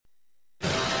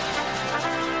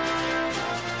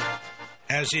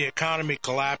As the economy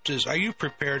collapses, are you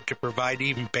prepared to provide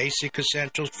even basic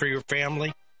essentials for your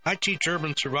family? I teach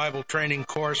urban survival training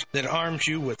course that arms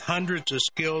you with hundreds of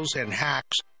skills and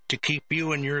hacks to keep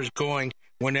you and yours going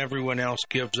when everyone else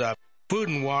gives up. Food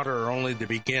and water are only the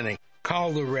beginning.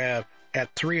 Call the Rev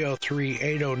at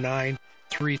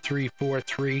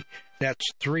 303-809-3343. That's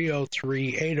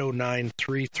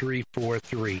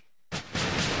 303-809-3343.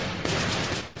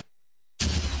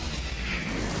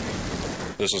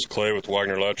 This is Clay with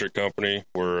Wagner Electric Company.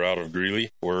 We're out of Greeley.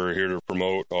 We're here to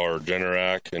promote our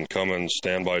Generac and Cummins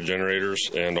standby generators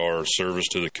and our service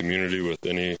to the community with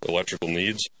any electrical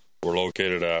needs. We're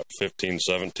located at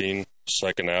 1517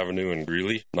 2nd Avenue in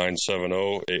Greeley,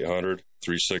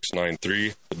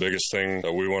 970-800-3693. The biggest thing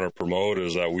that we want to promote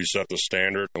is that we set the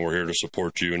standard, and we're here to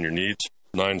support you and your needs.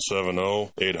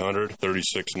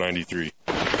 970-800-3693.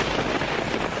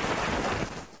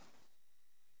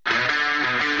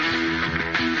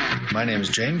 My name is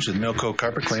James with Milco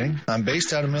Carpet Cleaning. I'm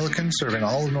based out of Milliken, serving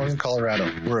all of northern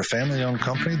Colorado. We're a family-owned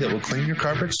company that will clean your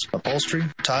carpets, upholstery,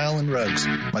 tile, and rugs.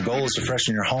 My goal is to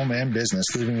freshen your home and business,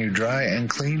 leaving you dry and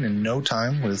clean in no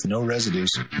time with no residues.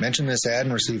 Mention this ad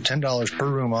and receive $10 per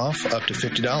room off, up to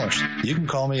 $50. You can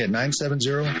call me at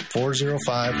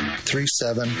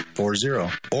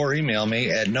 970-405-3740 or email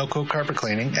me at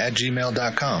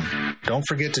nococarpetcleaning@gmail.com. Don't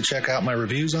forget to check out my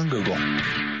reviews on Google.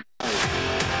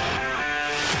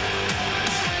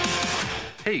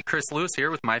 Hey, Chris Lewis here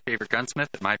with My Favorite Gunsmith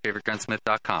at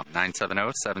myfavoritegunsmith.com,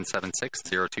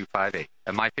 970-776-0258.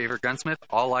 At My Favorite Gunsmith,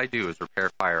 all I do is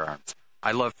repair firearms.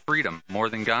 I love freedom more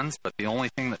than guns, but the only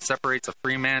thing that separates a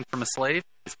free man from a slave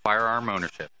is firearm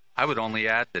ownership. I would only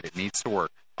add that it needs to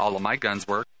work. All of my guns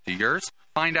work. Do yours?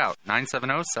 Find out.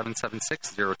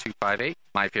 970-776-0258.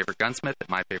 My Favorite Gunsmith at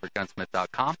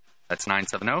myfavoritegunsmith.com. That's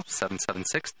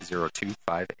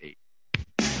 970-776-0258.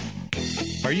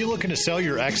 Are you looking to sell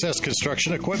your access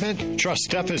construction equipment? Trust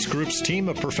Steffes Group's team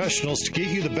of professionals to get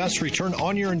you the best return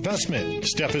on your investment.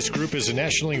 Steffes Group is a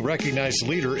nationally recognized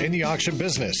leader in the auction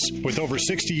business with over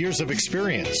 60 years of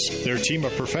experience. Their team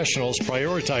of professionals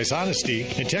prioritize honesty,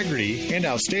 integrity, and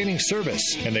outstanding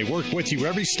service, and they work with you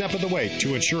every step of the way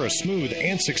to ensure a smooth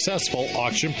and successful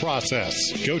auction process.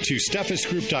 Go to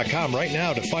steffesgroup.com right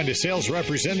now to find a sales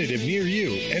representative near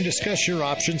you and discuss your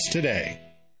options today.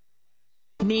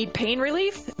 Need pain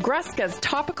relief? Greska's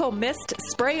Topical Mist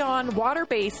Spray-On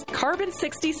Water-Based Carbon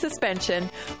 60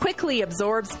 Suspension quickly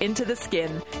absorbs into the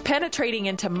skin, penetrating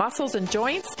into muscles and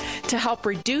joints to help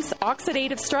reduce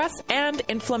oxidative stress and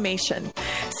inflammation.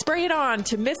 Spray it on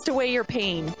to mist away your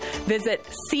pain. Visit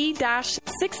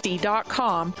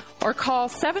c-60.com or call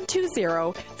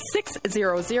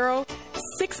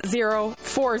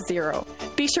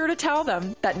 720-600-6040. Be sure to tell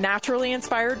them that Naturally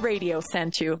Inspired Radio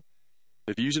sent you.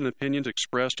 The views and opinions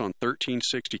expressed on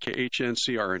 1360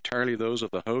 KHNC are entirely those of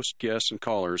the host, guests, and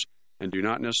callers, and do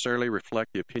not necessarily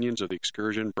reflect the opinions of the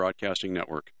Excursion Broadcasting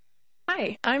Network.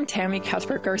 Hi, I'm Tammy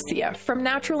Cuthbert Garcia from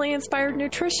Naturally Inspired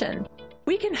Nutrition.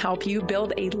 We can help you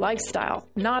build a lifestyle,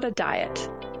 not a diet.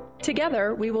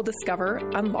 Together, we will discover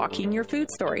unlocking your food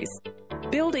stories,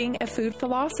 building a food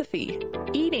philosophy,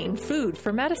 eating food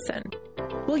for medicine.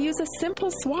 We'll use a simple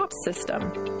swap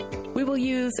system. We will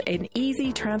use an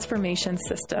easy transformation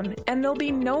system, and there'll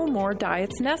be no more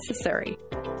diets necessary.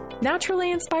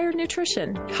 Naturally Inspired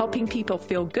Nutrition, helping people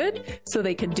feel good so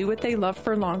they can do what they love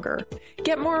for longer.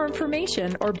 Get more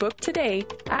information or book today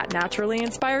at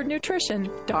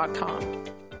naturallyinspirednutrition.com.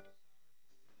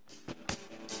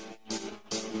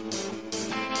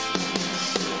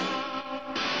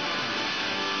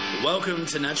 Welcome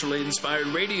to Naturally Inspired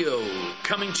Radio,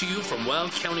 coming to you from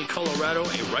Wild County, Colorado,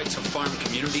 a right-to-farm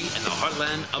community in the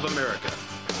heartland of America.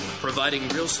 Providing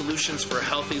real solutions for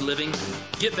healthy living,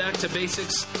 get back to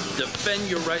basics, defend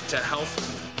your right to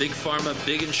health. Big pharma,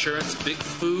 big insurance, big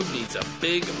food needs a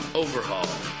big overhaul.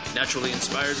 Naturally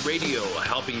Inspired Radio,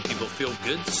 helping people feel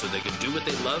good so they can do what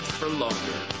they love for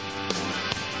longer.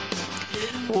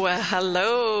 Well,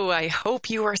 hello. I hope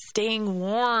you are staying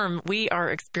warm. We are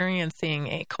experiencing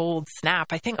a cold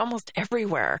snap, I think almost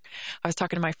everywhere. I was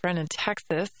talking to my friend in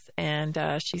Texas, and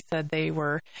she said they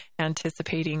were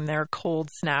anticipating their cold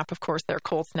snap. Of course, their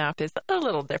cold snap is a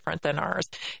little different than ours.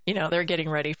 You know, they're getting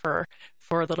ready for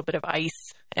a little bit of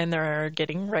ice, and they're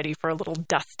getting ready for a little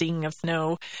dusting of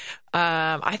snow.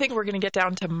 I think we're going to get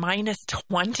down to minus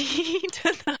 20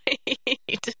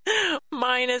 tonight.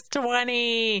 Minus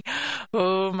 20.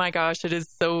 Oh my gosh, it is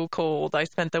so cold. I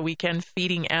spent the weekend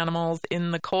feeding animals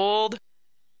in the cold,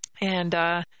 and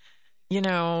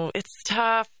it's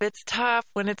tough. It's tough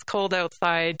when it's cold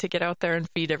outside to get out there and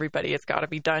feed everybody. It's got to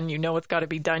be done. It's got to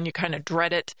be done. You kind of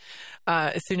dread it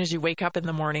as soon as you wake up in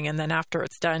the morning. And then after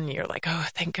it's done, you're like, oh,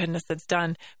 thank goodness it's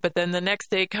done. But then the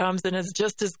next day comes and it's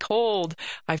just as cold.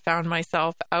 I found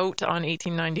myself out on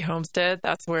 1890 Homestead.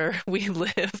 That's where we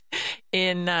live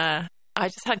in I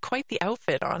just had quite the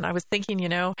outfit on. I was thinking,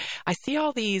 I see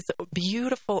all these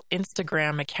beautiful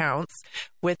Instagram accounts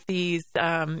with these,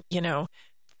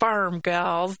 farm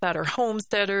gals that are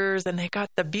homesteaders, and they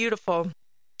got the beautiful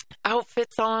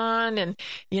outfits on and,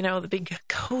 the big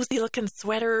cozy looking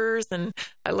sweaters. And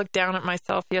I looked down at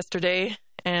myself yesterday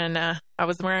and I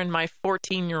was wearing my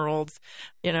 14-year-old's,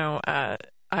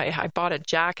 I bought a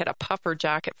jacket, a puffer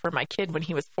jacket for my kid when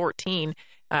he was 14.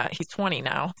 He's 20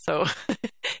 now, so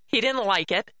he didn't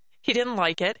like it.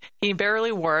 He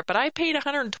barely wore it, but I paid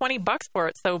 $120 for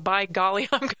it. So by golly,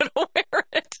 I'm going to wear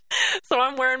it. So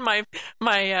I'm wearing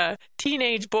my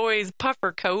teenage boy's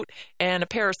puffer coat and a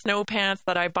pair of snow pants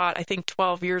that I bought, I think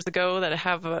 12 years ago, that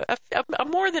have a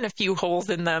more than a few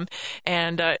holes in them.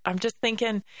 And I'm just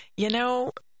thinking,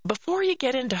 before you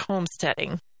get into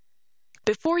homesteading,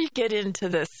 before you get into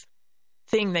this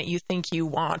thing that you think you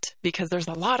want, because there's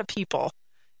a lot of people,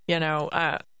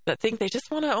 that think they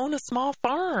just want to own a small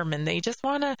farm and they just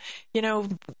want to,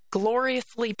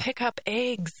 gloriously pick up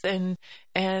eggs and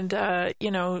in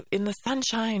the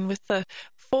sunshine with the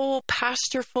full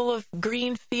pasture full of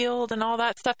green field and all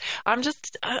that stuff. I'm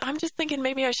just thinking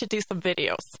maybe I should do some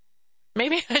videos.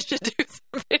 Maybe I should do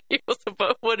some videos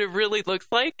about what it really looks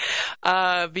like,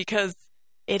 because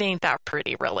it ain't that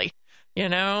pretty, really.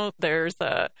 There's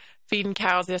feeding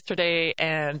cows yesterday,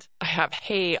 and I have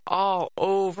hay all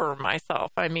over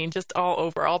myself. I mean, just all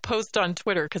over. I'll post on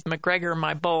Twitter because McGregor,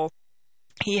 my bull,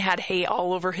 he had hay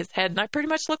all over his head, and I pretty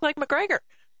much look like McGregor.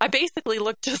 I basically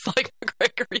looked just like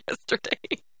McGregor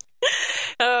yesterday.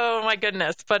 Oh, my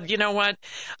goodness. But you know what?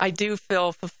 I do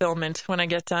feel fulfillment when I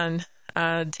get done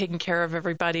taking care of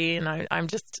everybody, and I'm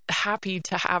just happy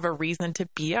to have a reason to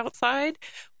be outside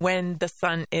when the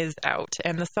sun is out.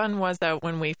 And the sun was out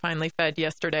when we finally fed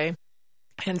yesterday.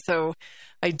 And so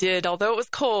I did, although it was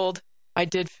cold, I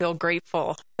did feel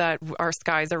grateful that our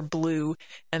skies are blue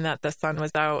and that the sun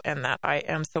was out, and that I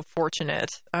am so fortunate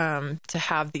to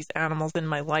have these animals in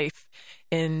my life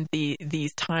in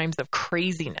these times of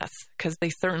craziness, because they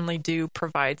certainly do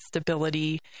provide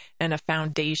stability and a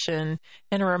foundation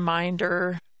and a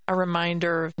reminder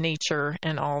of nature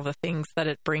and all the things that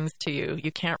it brings to you.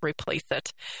 You can't replace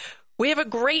it. We have a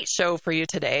great show for you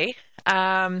today.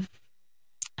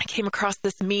 I came across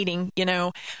this meeting,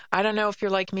 I don't know if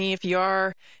you're like me. If you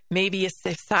are, maybe you've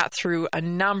sat through a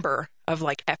number of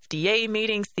like FDA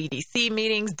meetings, CDC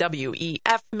meetings,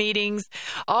 WEF meetings,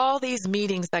 all these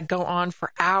meetings that go on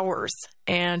for hours.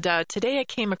 And today I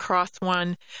came across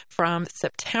one from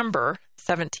September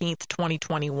 17th,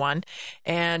 2021.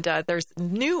 And there's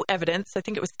new evidence. I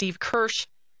think it was Steve Kirsch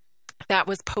that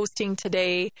was posting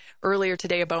earlier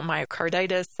today about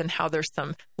myocarditis and how there's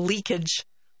some leakage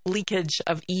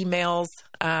of emails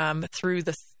through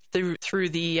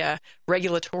the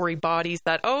regulatory bodies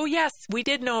that, oh yes, we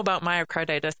did know about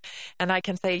myocarditis. And I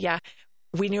can say, yeah,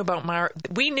 we knew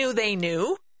they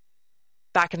knew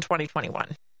back in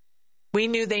 2021. We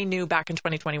knew they knew back in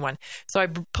 2021. So I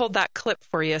pulled that clip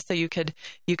for you so you could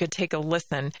take a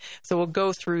listen. So we'll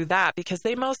go through that, because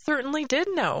they most certainly did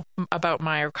know about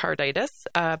myocarditis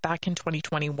back in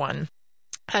 2021.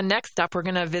 Next up, we're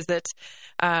going to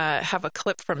have a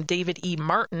clip from David E.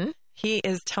 Martin. He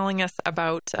is telling us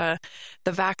about the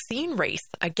vaccine race.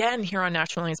 Again, here on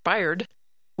Naturally Inspired,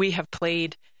 we have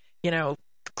played,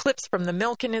 clips from the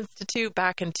Milken Institute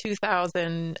back in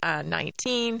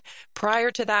 2019.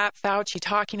 Prior to that, Fauci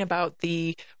talking about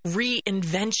the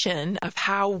reinvention of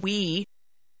how we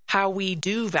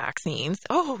do vaccines.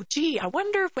 Oh, gee, I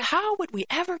wonder how would we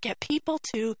ever get people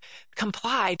to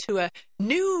comply to a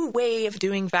new way of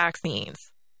doing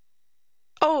vaccines?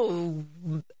 Oh,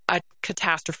 a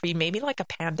catastrophe, maybe like a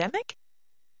pandemic?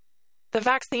 The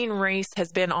vaccine race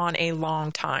has been on a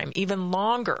long time, even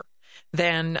longer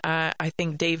than I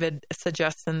think David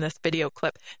suggests in this video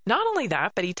clip. Not only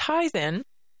that, but he ties in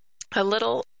a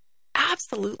little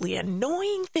absolutely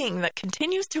annoying thing that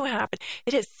continues to happen.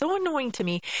 It is so annoying to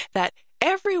me that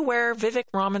everywhere Vivek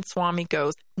Ramaswamy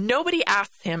goes, nobody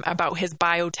asks him about his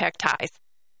biotech ties.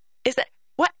 Is it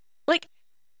what? Like,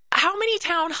 how many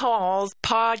town halls,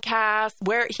 podcasts,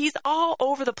 where he's all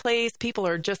over the place, people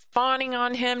are just fawning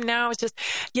on him now. It's just,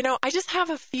 I just have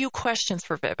a few questions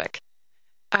for Vivek.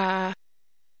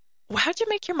 How'd you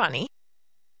make your money?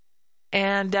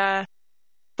 And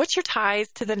what's your ties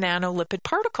to the nanolipid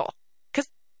particle? Because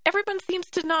everyone seems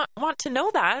to not want to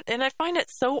know that. And I find it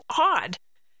so odd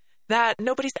that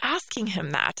nobody's asking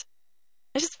him that.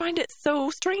 I just find it so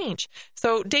strange.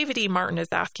 So David E. Martin is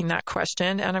asking that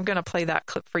question, and I'm going to play that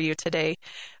clip for you today.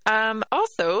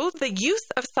 Also, the use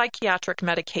of psychiatric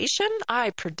medication, I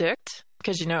predict,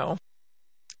 because, I'm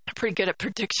pretty good at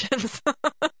predictions.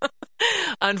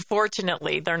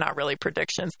 Unfortunately, they're not really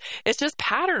predictions. It's just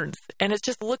patterns, and it's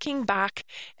just looking back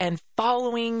and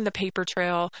following the paper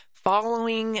trail,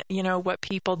 following, what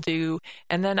people do,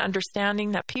 and then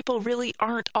understanding that people really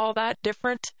aren't all that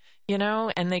different.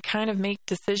 And they kind of make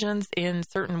decisions in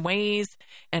certain ways.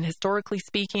 And historically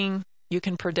speaking, you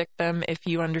can predict them if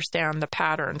you understand the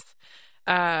patterns.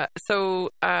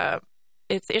 So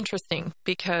it's interesting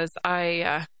because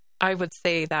I would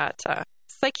say that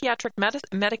psychiatric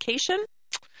medication,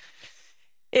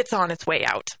 it's on its way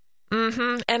out.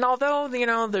 And although,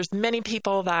 there's many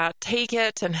people that take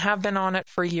it and have been on it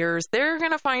for years, they're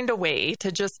going to find a way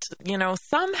to just,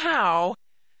 somehow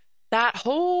that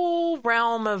whole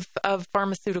realm of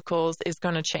pharmaceuticals is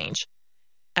going to change.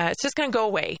 It's just going to go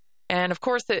away. And of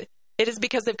course, it is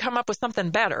because they've come up with something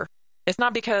better. It's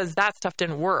not because that stuff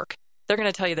didn't work. They're going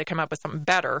to tell you they come up with something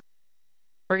better.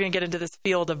 We're going to get into this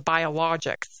field of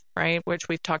biologics, right? Which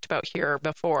we've talked about here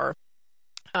before.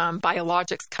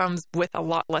 Biologics comes with a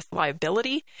lot less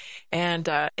liability, and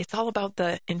it's all about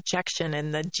the injection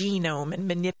and the genome and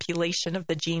manipulation of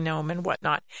the genome and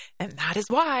whatnot. And that is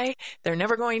why they're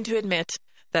never going to admit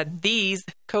that these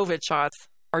COVID shots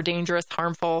are dangerous,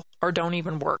 harmful, or don't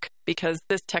even work, because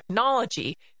this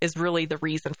technology is really the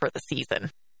reason for the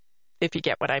season, if you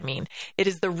get what I mean. It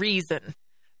is the reason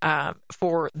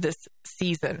for this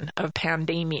season of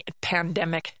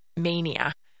pandemic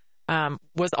mania.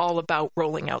 Was all about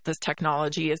rolling out this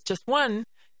technology as just one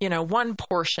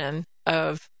portion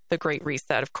of the Great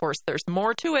Reset. Of course, there's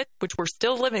more to it, which we're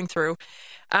still living through.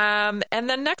 And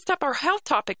then next up, our health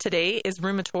topic today is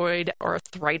rheumatoid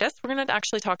arthritis. We're going to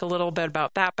actually talk a little bit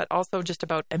about that, but also just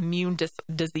about immune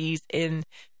disease in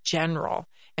general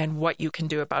and what you can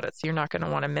do about it. So you're not going to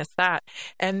want to miss that.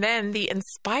 And then the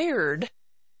inspired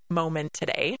moment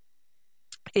today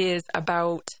is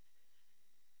about,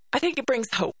 I think it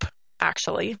brings hope.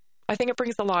 Actually, I think it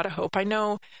brings a lot of hope. I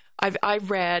know I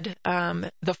read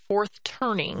The Fourth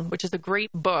Turning, which is a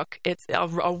great book.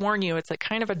 I'll warn you, it's a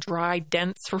kind of a dry,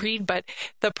 dense read, but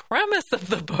the premise of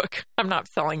the book, I'm not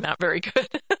selling that very good.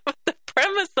 The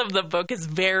premise of the book is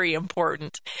very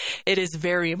important. It is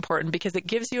very important because it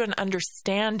gives you an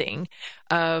understanding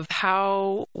of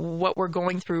how what we're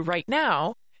going through right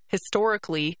now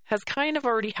historically has kind of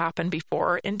already happened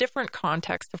before in different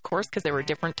contexts, of course, because there were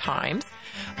different times.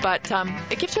 But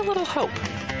it gives you a little hope.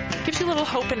 It gives you a little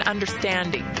hope and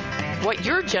understanding what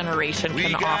your generation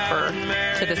can offer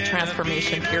to this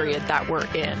transformation period that we're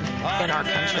in our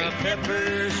country.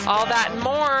 All that and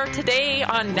more today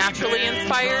on Naturally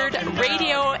Inspired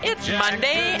Radio. It's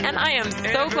Monday, and I am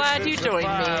so glad you joined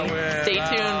me. Stay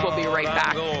tuned. We'll be right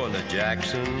back.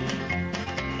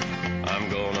 I'm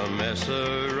gonna mess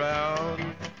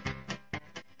around.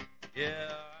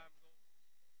 Yeah.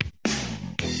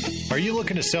 Are you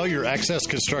looking to sell your excess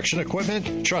construction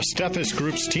equipment? Trust Steffes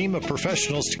Group's team of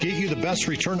professionals to get you the best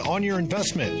return on your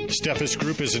investment. Steffes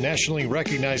Group is a nationally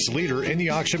recognized leader in the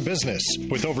auction business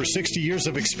with over 60 years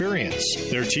of experience.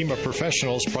 Their team of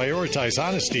professionals prioritize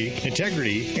honesty,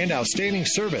 integrity, and outstanding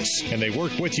service, and they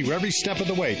work with you every step of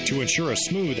the way to ensure a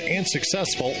smooth and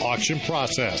successful auction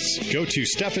process. Go to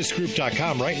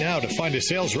SteffesGroup.com right now to find a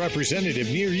sales representative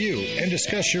near you and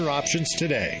discuss your options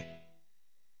today.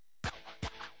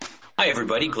 Hi,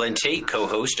 everybody. Glenn Tate,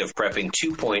 co-host of Prepping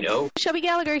 2.0. Shelby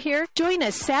Gallagher here. Join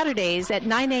us Saturdays at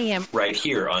 9 a.m. right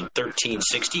here on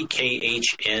 1360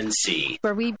 KHNC,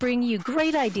 where we bring you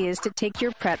great ideas to take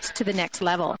your preps to the next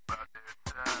level.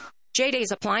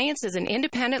 J-Days Appliance is an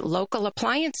independent local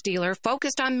appliance dealer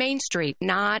focused on Main Street,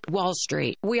 not Wall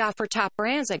Street. We offer top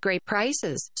brands at great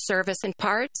prices, service and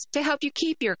parts to help you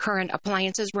keep your current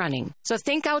appliances running. So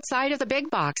think outside of the big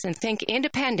box and think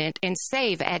independent and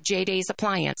save at J-Days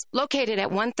Appliance, located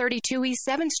at 132 East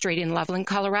 7th Street in Loveland,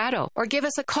 Colorado. Or give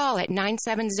us a call at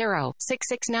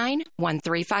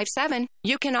 970-669-1357.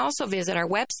 You can also visit our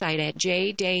website at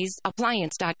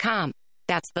jdaysappliance.com.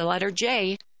 That's the letter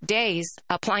J,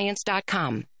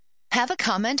 daysappliance.com. Have a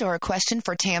comment or a question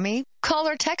for Tammy? Call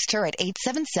or text her at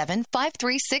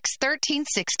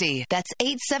 877-536-1360. That's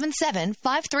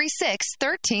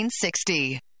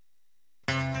 877-536-1360.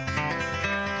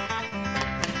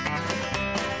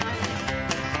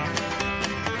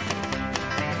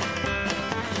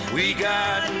 We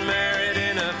got married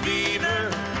in a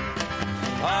fever,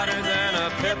 hotter than a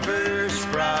pepper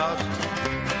sprout.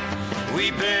 We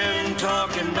We've been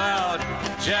talking about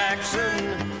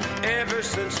Jackson ever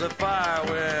since the fire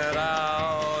went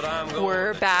out.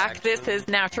 We're back. This is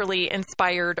Naturally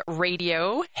Inspired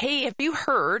Radio. Hey, have you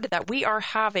heard that we are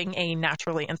having a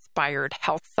Naturally Inspired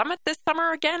Health Summit this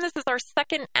summer again? This is our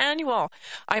second annual.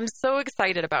 I'm so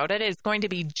excited about it. It's going to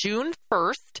be June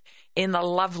 1st in the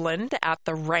Loveland at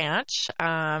the Ranch.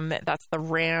 That's the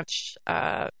Ranch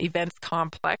Events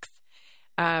Complex.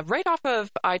 Right off of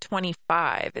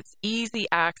I-25. It's easy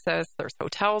access. There's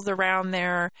hotels around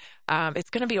there.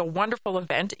 It's going to be a wonderful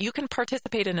event. You can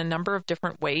participate in a number of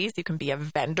different ways. You can be a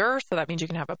vendor, so that means you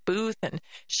can have a booth and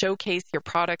showcase your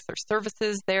products or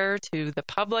services there to the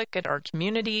public and our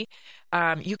community.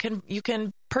 You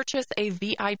can purchase a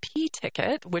VIP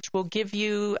ticket, which will give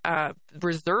you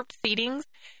reserved seating.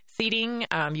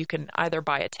 You can either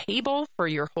buy a table for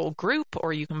your whole group,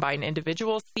 or you can buy an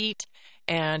individual seat,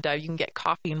 and you can get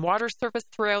coffee and water service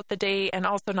throughout the day, and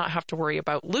also not have to worry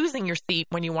about losing your seat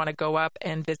when you want to go up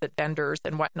and visit vendors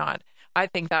and whatnot. I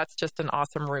think that's just an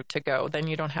awesome route to go. Then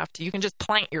you don't have to, you can just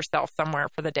plant yourself somewhere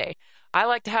for the day. I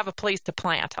like to have a place to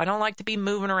plant. I don't like to be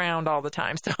moving around all the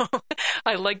time. So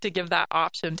I like to give that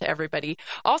option to everybody.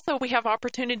 Also, we have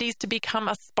opportunities to become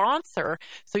a sponsor.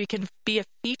 So you can be a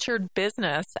featured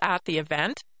business at the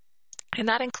event. And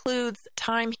that includes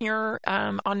time here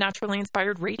on Naturally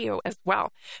Inspired Radio as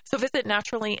well. So visit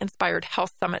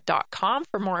naturallyinspiredhealthsummit.com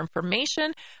for more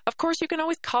information. Of course, you can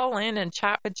always call in and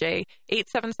chat with Jay,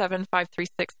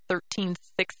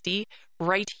 877-536-1360,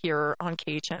 right here on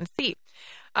KHNC.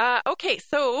 Okay,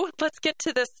 so let's get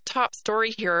to this top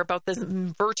story here about this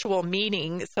virtual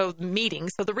meeting. So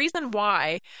the reason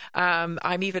why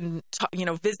I'm even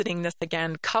visiting this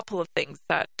again, couple of things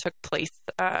that took place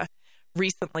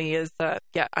recently is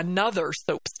another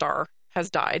soap star has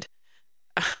died.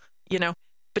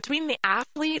 Between the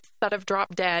athletes that have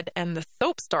dropped dead and the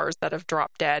soap stars that have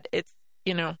dropped dead, it's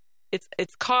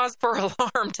cause for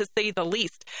alarm, to say the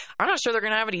least. I'm not sure they're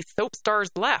going to have any soap stars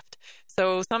left.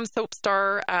 So some soap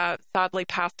star sadly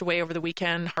passed away over the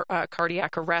weekend,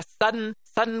 cardiac arrest, sudden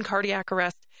cardiac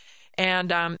arrest.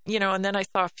 And, and then I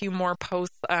saw a few more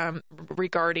posts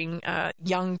regarding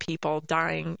young people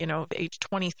dying, age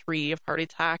 23 of heart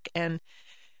attack. And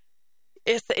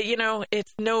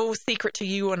it's no secret to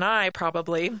you and I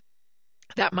probably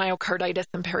that myocarditis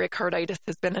and pericarditis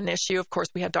has been an issue. Of course,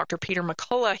 we had Dr. Peter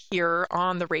McCullough here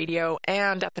on the radio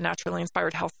and at the Naturally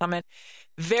Inspired Health Summit,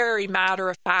 very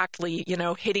matter-of-factly,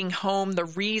 hitting home the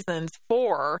reasons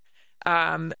for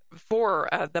the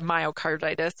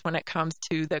myocarditis when it comes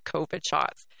to the COVID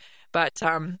shots. But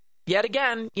yet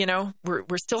again,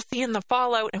 we're still seeing the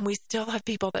fallout, and we still have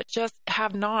people that just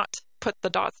have not put the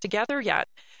dots together yet.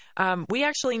 We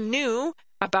actually knew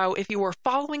about, if you were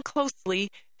following closely,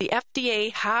 the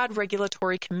FDA had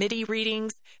regulatory committee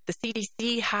readings, the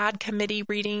CDC had committee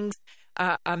meetings.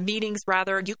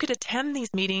 You could attend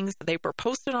these meetings. They were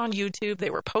posted on YouTube.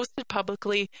 They were posted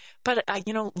publicly, but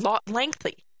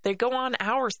lengthy. They go on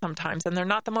hours sometimes, and they're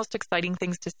not the most exciting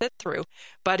things to sit through.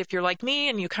 But if you're like me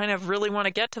and you kind of really want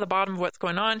to get to the bottom of what's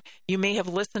going on, you may have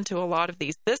listened to a lot of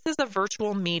these. This is a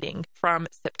virtual meeting from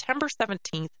September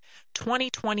 17th,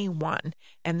 2021,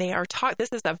 and they are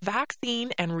this is a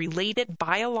vaccine and related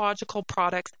biological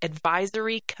products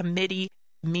advisory committee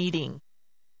meeting.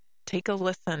 Take a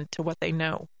listen to what they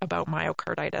know about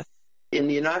myocarditis. In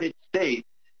the United States,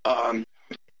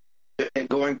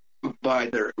 going by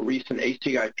the recent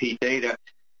ACIP data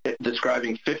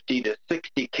describing 50 to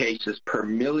 60 cases per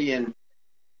million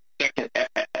second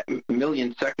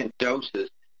doses,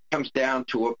 comes down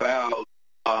to about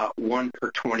 1 per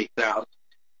 20,000.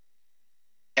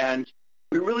 And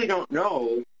we really don't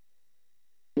know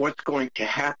what's going to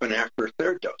happen after a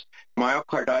third dose.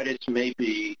 Myocarditis may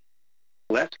be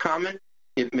less common.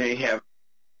 It may have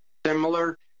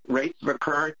similar rates of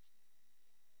occurrence,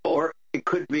 or it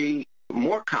could be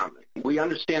more common. We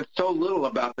understand so little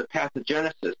about the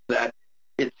pathogenesis that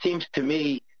it seems to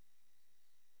me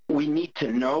we need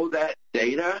to know that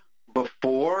data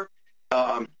before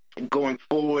going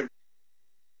forward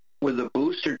with a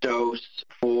booster dose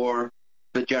for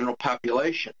the general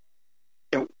population.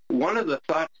 And one of the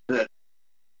thoughts that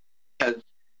has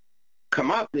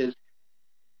come up is,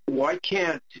 why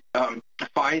can't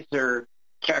Pfizer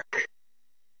check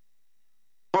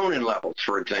troponin levels,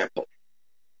 for example?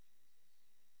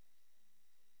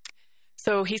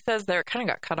 So he says there, it kind of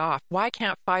got cut off. Why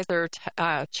can't Pfizer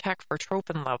check for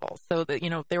troponin levels? So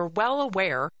that, they're well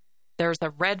aware there's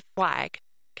a red flag.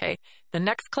 Okay. The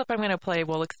next clip I'm going to play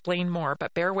will explain more,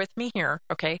 but bear with me here.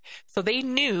 Okay. So they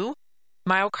knew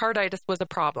myocarditis was a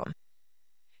problem.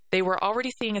 They were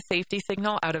already seeing a safety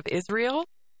signal out of Israel.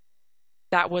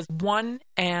 that was 1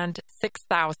 and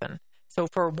 6,000. So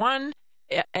for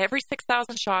every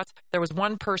 6,000 shots, there was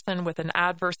one person with an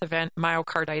adverse event,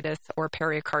 myocarditis or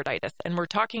pericarditis. And we're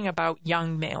talking about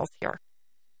young males here.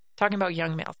 Talking about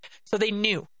young males. So they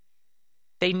knew.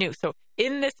 So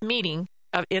in this meeting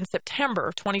in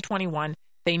September 2021,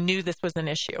 they knew this was an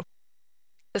issue.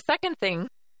 The second thing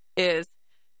is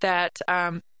that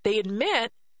they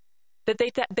admit that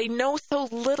they know so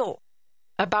little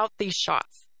about these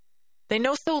shots. They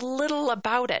know so little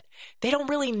about it. They don't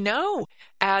really know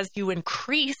as you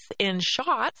increase in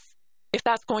shots if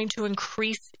that's going to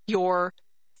increase your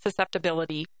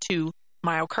susceptibility to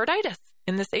myocarditis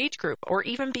in this age group or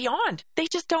even beyond. They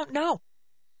just don't know.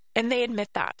 And they admit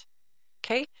that.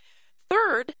 Okay.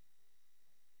 Third,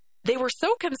 they were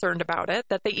so concerned about it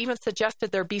that they even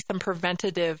suggested there be some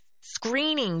preventative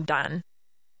screening done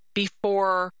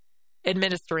before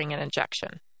administering an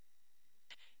injection.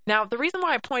 Now, the reason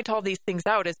why I point all these things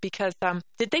out is because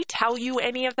did they tell you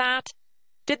any of that?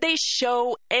 Did they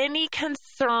show any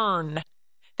concern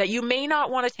that you may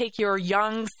not want to take your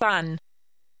young son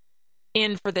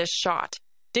in for this shot?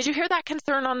 Did you hear that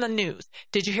concern on the news?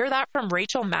 Did you hear that from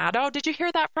Rachel Maddow? Did you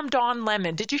hear that from Don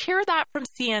Lemon? Did you hear that from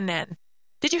CNN?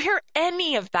 Did you hear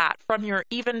any of that from your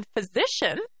even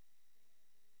physician?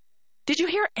 Did you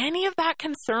hear any of that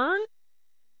concern?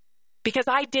 Because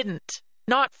I didn't.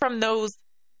 Not from those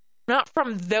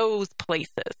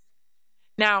places.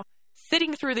 Now,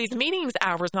 sitting through these meetings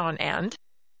hours on end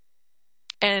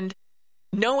and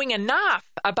knowing enough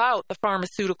about the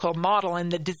pharmaceutical model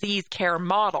and the disease care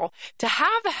model to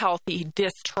have a healthy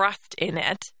distrust in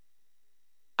it,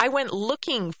 I went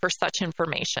looking for such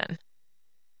information.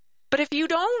 But if you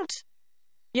don't,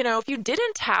 if you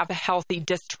didn't have a healthy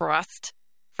distrust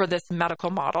for this medical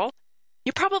model,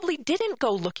 you probably didn't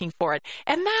go looking for it.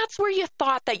 And that's where you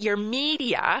thought that your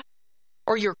media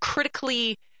or your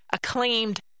critically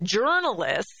acclaimed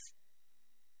journalists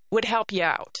would help you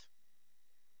out.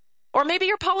 Or maybe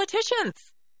your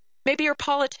politicians. Maybe your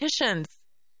politicians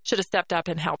should have stepped up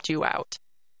and helped you out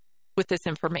with this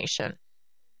information.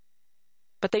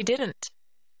 But they didn't.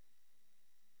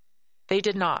 They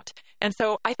did not. And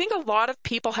so I think a lot of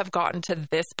people have gotten to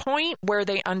this point where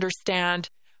they understand,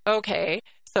 okay,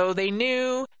 so they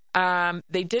knew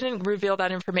they didn't reveal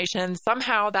that information.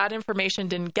 Somehow that information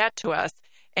didn't get to us.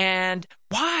 And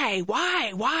why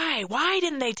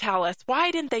didn't they tell us?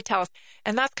 Why didn't they tell us?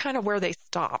 And that's kind of where they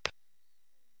stop.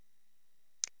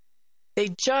 They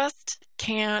just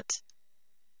can't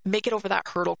make it over that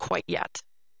hurdle quite yet.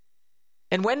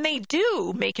 And when they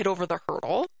do make it over the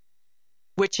hurdle,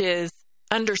 which is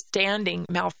understanding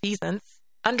malfeasance,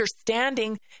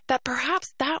 understanding that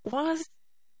perhaps that was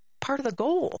part of the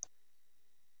goal.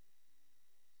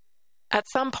 At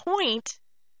some point,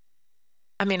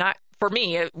 for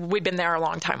me, we've been there a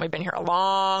long time. We've been here a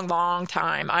long, long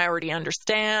time. I already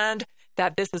understand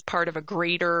that this is part of a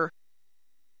greater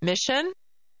mission.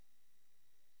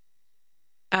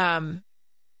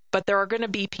 But there are going to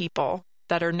be people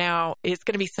that are now, it's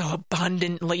going to be so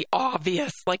abundantly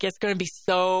obvious. Like it's going to be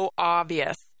so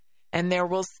obvious. And there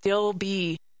will still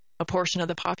be a portion of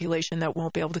the population that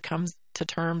won't be able to come to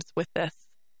terms with this.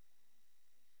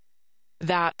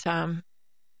 That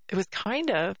it was kind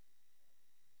of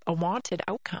a wanted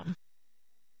outcome.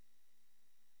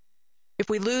 If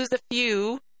we lose a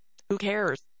few, who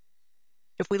cares?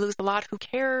 If we lose a lot, who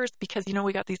cares? Because,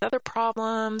 we got these other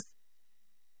problems.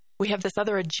 We have this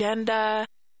other agenda.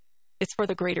 It's for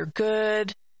the greater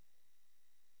good.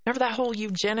 Remember that whole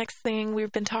eugenics thing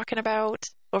we've been talking about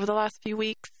over the last few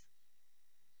weeks?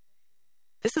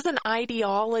 This is an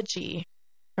ideology,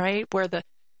 right? Where the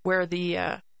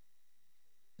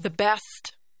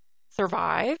best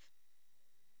survive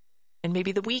and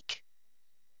maybe the weak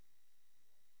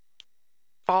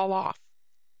fall off.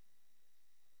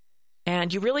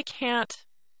 And you really can't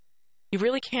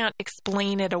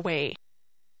explain it away.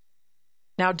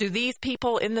 Now, do these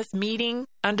people in this meeting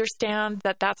understand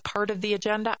that that's part of the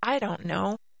agenda? I don't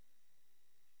know.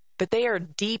 But they are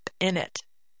deep in it.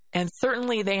 And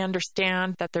certainly they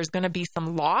understand that there's going to be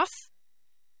some loss.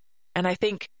 And I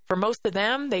think for most of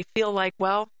them, they feel like,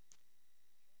 well,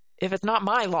 if it's not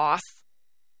my loss,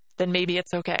 then maybe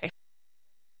it's okay.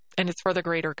 And it's for the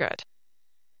greater good.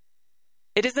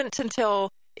 It isn't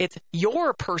until it's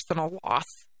your personal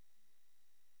loss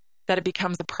that it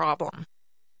becomes a problem.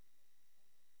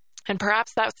 And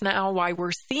perhaps that's now why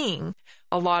we're seeing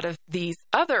a lot of these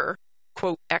other,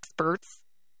 quote, experts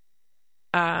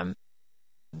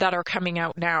that are coming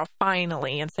out now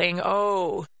finally and saying,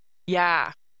 oh,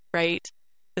 yeah, right,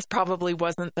 this probably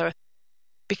wasn't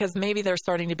because maybe they're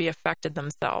starting to be affected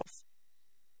themselves.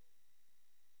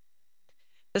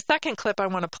 The second clip I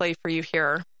want to play for you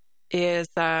here is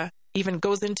even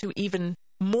goes into even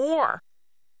more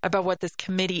about what this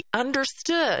committee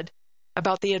understood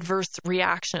about the adverse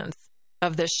reactions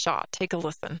of this shot. Take a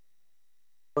listen.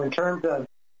 In terms of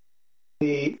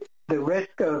the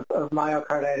risk of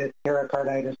myocarditis,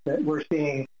 pericarditis that we're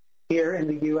seeing here in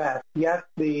the U.S., yes,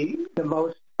 the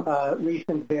most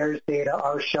recent VAERS data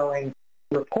are showing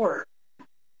reports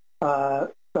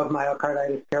of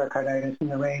myocarditis, pericarditis in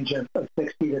the range of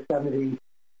 60 to 70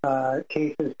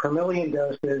 cases per million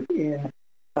doses in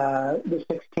the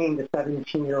 16 to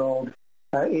 17-year-old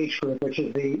age group, which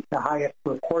is the highest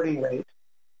reporting rate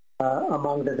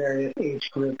among the various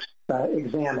age groups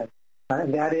examined.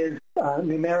 And that is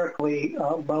numerically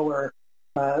lower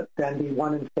than the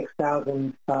 1 in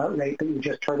 6,000 rate that you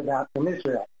just heard about from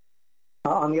Israel.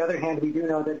 On the other hand, we do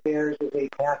know that VAERS is a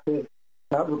passive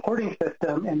reporting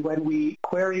system, and when we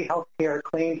query healthcare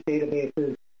claims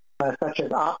databases such as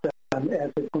Optum,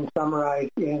 as has been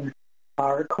summarized in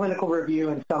our clinical review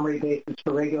and summary basis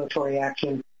for regulatory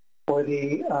action for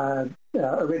the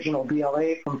original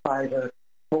BLA from Pfizer,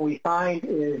 what we find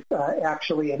is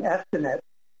actually an estimate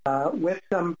with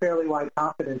some fairly wide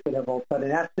confidence intervals, but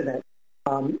an estimate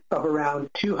of around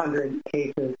 200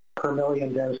 cases per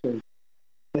million doses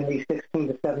in the 16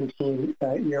 to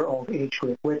 17-year-old age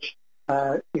group, which,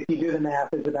 if you do the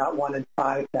math, is about 1 in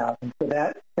 5,000. So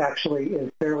that actually is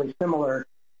fairly similar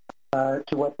to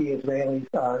what the Israelis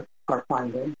are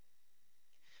finding.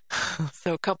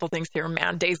 So a couple things here,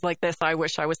 man. Days like this, I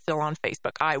wish I was still on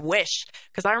Facebook. I wish,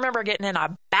 because I remember getting in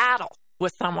a battle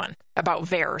with someone about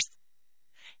VAERS.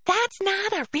 That's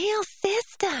not a real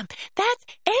system.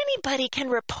 Anybody can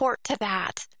report to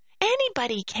that.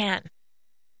 Anybody can.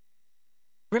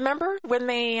 Remember when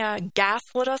they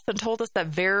gaslit us and told us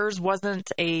that VAERS wasn't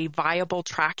a viable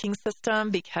tracking system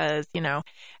because,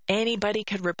 anybody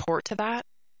could report to that?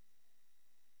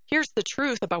 Here's the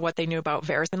truth about what they knew about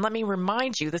VAERS. And let me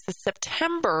remind you, this is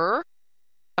September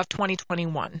of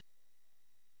 2021.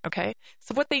 Okay?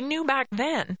 So what they knew back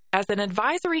then as an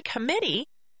advisory committee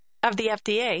of the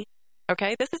FDA,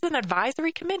 okay? This is an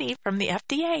advisory committee from the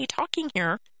FDA talking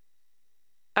here.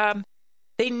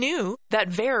 They knew that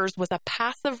VAERS was a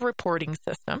passive reporting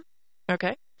system,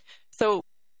 okay? So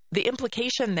the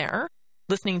implication there,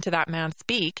 listening to that man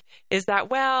speak, is that,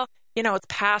 it's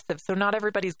passive, so not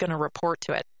everybody's going to report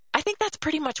to it. I think that's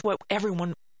pretty much what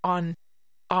everyone on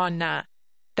that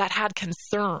had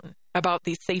concern about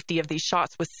the safety of these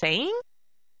shots was saying,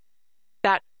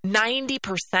 that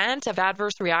 90% of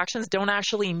adverse reactions don't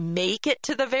actually make it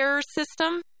to the VAERS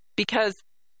system because,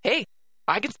 hey,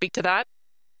 I can speak to that.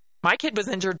 My kid was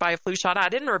injured by a flu shot. I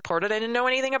didn't report it. I didn't know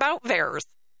anything about VAERS.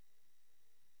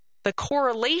 The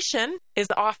correlation is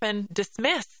often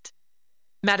dismissed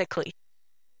medically.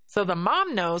 So the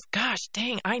mom knows, gosh,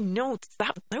 dang, I know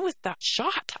that was that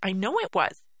shot. I know it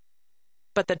was.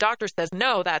 But the doctor says,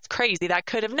 no, that's crazy. That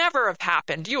could have never have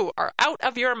happened. You are out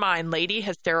of your mind, lady,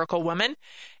 hysterical woman.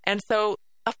 And so,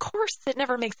 of course, it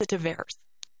never makes it to VAERS.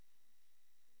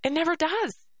 It never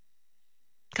does.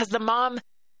 Because the mom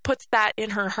puts that in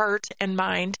her heart and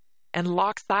mind and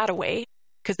locks that away.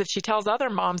 Because if she tells other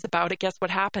moms about it, guess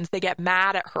what happens? They get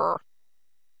mad at her.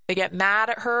 They get mad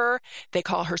at her. They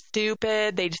call her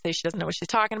stupid. They just say she doesn't know what she's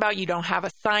talking about. You don't have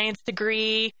a science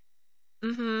degree.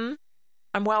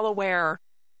 I'm well aware.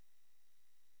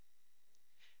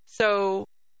 So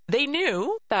they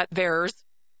knew that VAERS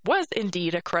was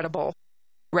indeed a credible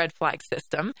red flag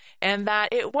system and that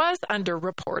it was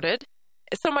underreported,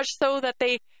 so much so that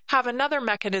they have another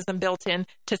mechanism built in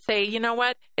to say, you know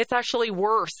what, it's actually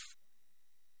worse.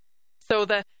 So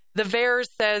the VAERS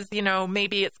says,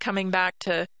 maybe it's coming back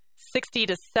to 60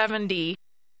 to 70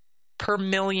 per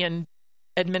million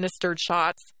administered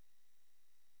shots,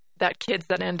 that kids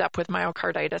that end up with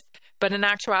myocarditis. But in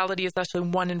actuality, it's actually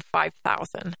 1 in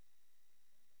 5,000.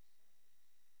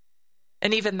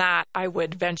 And even that, I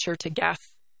would venture to guess,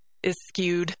 is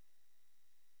skewed.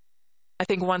 I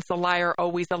think once a liar,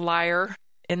 always a liar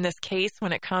in this case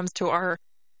when it comes to our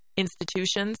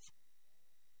institutions.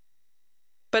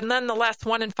 But nonetheless,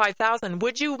 1 in 5,000.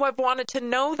 Would you have wanted to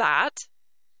know that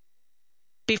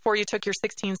before you took your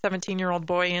 16, 17-year-old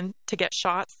boy in to get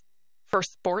shots for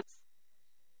sports?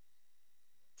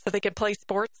 So they could play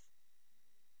sports?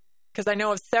 Because I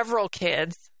know of several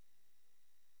kids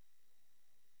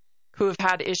who have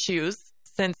had issues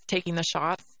since taking the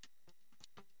shots.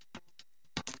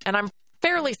 And I'm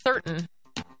fairly certain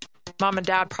mom and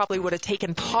dad probably would have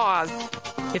taken pause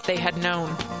if they had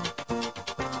known.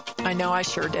 I know I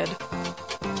sure did.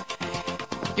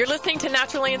 You're listening to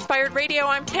Naturally Inspired Radio.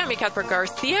 I'm Tammy Cuthbert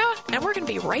Garcia, and we're going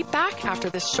to be right back after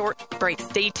this short break.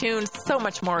 Stay tuned. So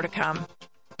much more to come.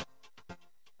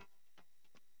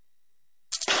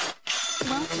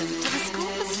 Welcome to the School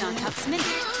for Startups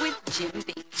Minute with Jim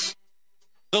Beach.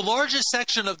 The largest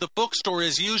section of the bookstore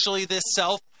is usually this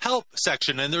self-help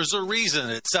section, and there's a reason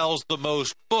it sells the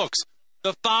most books.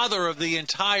 The father of the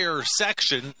entire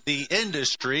section, the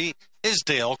industry, is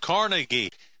Dale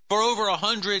Carnegie. For over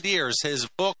 100 years, his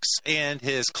books and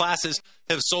his classes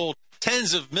have sold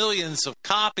tens of millions of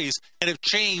copies and have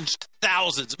changed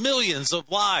thousands, millions of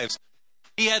lives.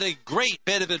 He had a great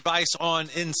bit of advice on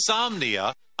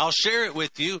insomnia. I'll share it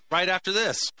with you right after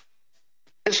this.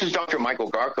 This is Dr. Michael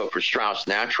Garko for Strauss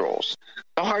Naturals.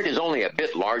 The heart is only a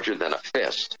bit larger than a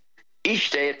fist.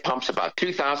 Each day it pumps about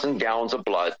 2,000 gallons of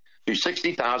blood through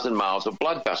 60,000 miles of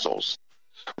blood vessels.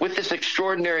 With this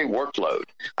extraordinary workload,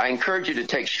 I encourage you to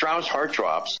take Strauss Heart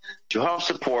Drops to help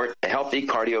support a healthy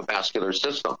cardiovascular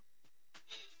system.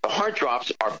 The Heart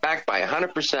Drops are backed by a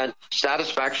 100%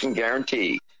 satisfaction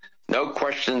guarantee. No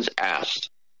questions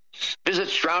asked. Visit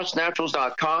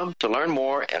StraussNaturals.com to learn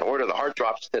more and order the Heart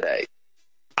Drops today.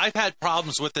 I've had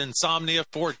problems with insomnia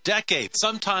for decades,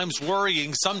 sometimes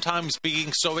worrying, sometimes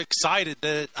being so excited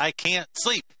that I can't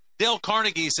sleep. Dale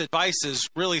Carnegie's advice is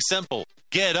really simple.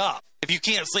 Get up. If you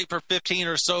can't sleep for 15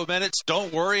 or so minutes,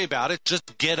 don't worry about it.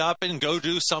 Just get up and go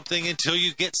do something until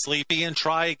you get sleepy and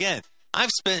try again. I've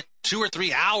spent 2 or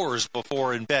 3 hours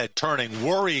before in bed turning,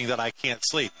 worrying that I can't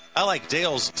sleep. I like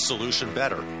Dale's solution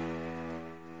better.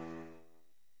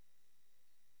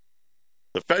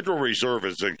 The Federal Reserve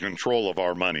is in control of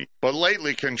our money, but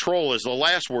lately control is the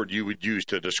last word you would use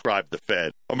to describe the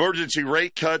Fed. Emergency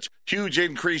rate cuts, huge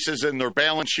increases in their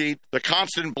balance sheet, the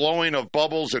constant blowing of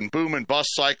bubbles and boom and bust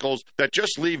cycles that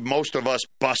just leave most of us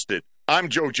busted. I'm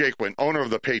Joe Jaquin, owner of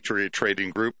the Patriot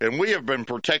Trading Group, and we have been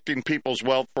protecting people's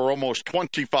wealth for almost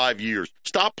 25 years.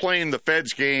 Stop playing the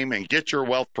Fed's game and get your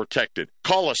wealth protected.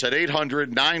 Call us at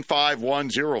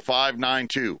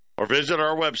 800-951-0592 or visit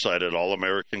our website at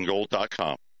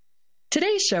allamericangold.com.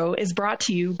 Today's show is brought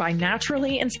to you by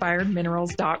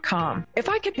NaturallyInspiredMinerals.com. If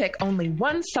I could pick only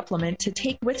one supplement to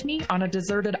take with me on a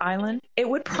deserted island, it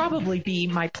would probably be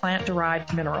my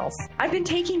plant-derived minerals. I've been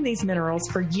taking these minerals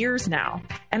for years now,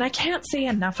 and I can't say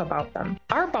enough about them.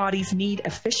 Our bodies need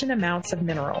efficient amounts of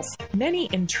minerals, many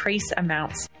in trace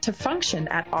amounts, to function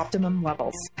at optimum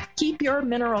levels. Keep your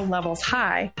mineral levels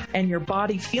high and your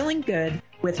body feeling good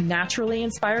with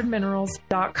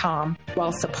NaturallyInspiredMinerals.com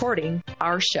while supporting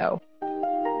our show.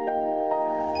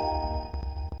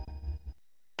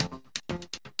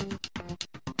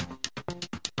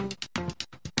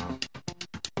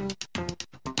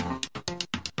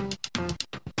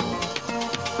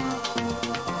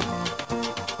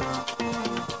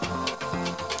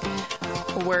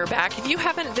 We're back. If you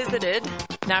haven't visited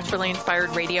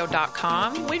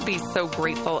NaturallyInspiredRadio.com, we'd be so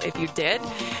grateful if you did.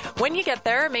 When you get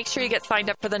there, make sure you get signed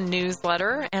up for the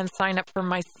newsletter and sign up for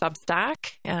my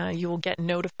Substack. You will get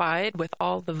notified with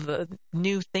all of the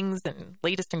new things and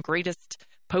latest and greatest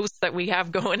posts that we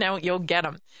have going out. You'll get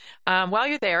them. While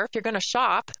you're there, if you're going to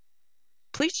shop,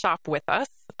 please shop with us.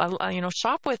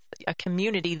 Shop with a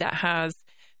community that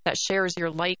shares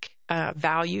your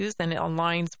values and it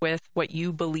aligns with what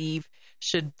you believe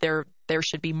there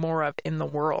should be more of in the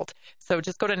world. So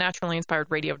just go to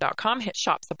NaturallyInspiredRadio.com, hit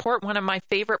shop support. One of my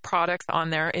favorite products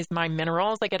on there is my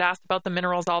minerals. I get asked about the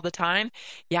minerals all the time.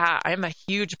 Yeah, I'm a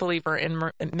huge believer in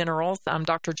minerals.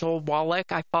 Dr. Joel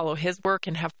Wallach, I follow his work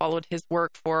and have followed his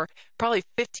work for probably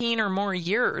 15 or more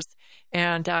years.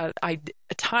 And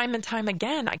time and time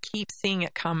again, I keep seeing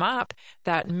it come up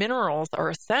that minerals are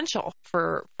essential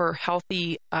for a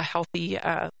healthy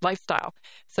lifestyle.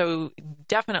 So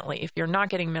definitely, if you're not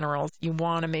getting minerals, you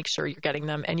want to make sure you're getting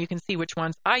them. And you can see which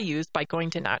ones I use by going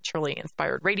to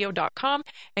NaturallyInspiredRadio.com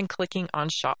and clicking on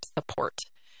Shop Support.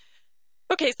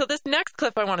 Okay, so this next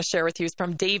clip I want to share with you is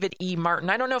from David E. Martin.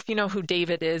 I don't know if you know who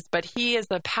David is, but he is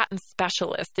a patent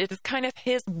specialist. It is kind of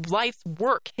his life's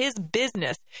work, his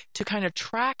business, to kind of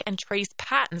track and trace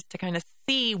patents to kind of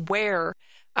see where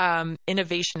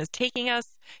innovation is taking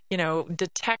us,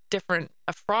 detect different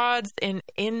frauds in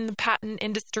the patent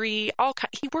industry.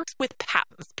 He works with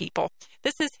patents, people.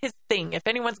 This is his thing. If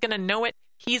anyone's going to know it,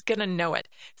 he's going to know it.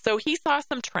 So he saw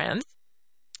some trends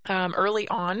early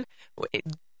on.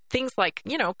 Things like,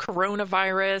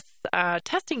 coronavirus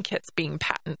testing kits being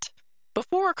patented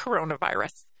before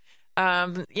coronavirus.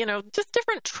 Just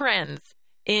different trends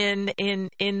in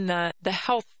the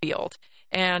health field.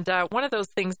 And one of those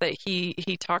things that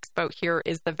he talks about here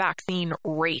is the vaccine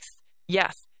race.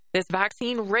 Yes, This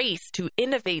vaccine race to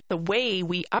innovate the way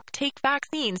we uptake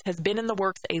vaccines has been in the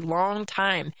works a long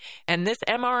time. And this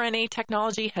mRNA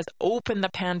technology has opened the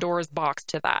Pandora's box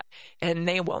to that. And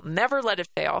they will never let it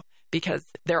fail because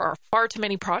there are far too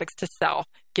many products to sell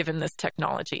given this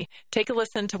technology. Take a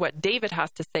listen to what David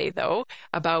has to say, though,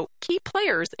 about key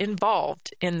players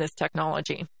involved in this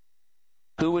technology.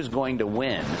 Who was going to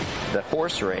win the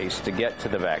horse race to get to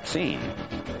the vaccine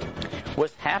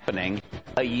was happening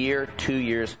a year, 2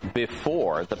 years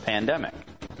before the pandemic.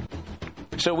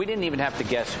 So we didn't even have to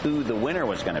guess who the winner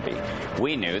was going to be.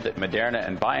 We knew that Moderna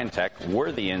and BioNTech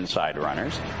were the inside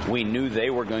runners. We knew they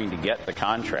were going to get the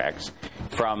contracts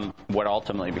from what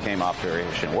ultimately became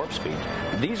Operation Warp Speed.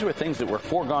 These were things that were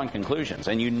foregone conclusions,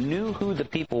 and you knew who the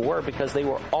people were because they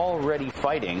were already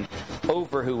fighting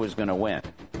over who was going to win.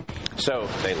 So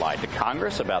they lied to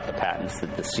Congress about the patents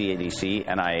that the CDC,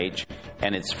 NIH,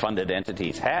 and its funded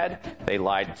entities had. They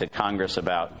lied to Congress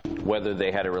about whether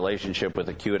they had a relationship with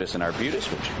Acuitas and Arbutus,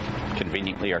 which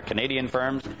conveniently are Canadian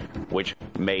firms, which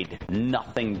made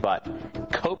nothing but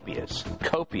copious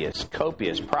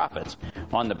profits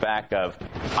on the back of,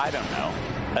 I don't know,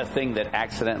 a thing that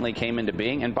accidentally came into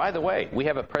being. And by the way, we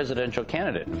have a presidential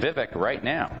candidate, Vivek, right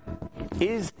now,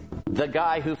 is the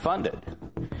guy who funded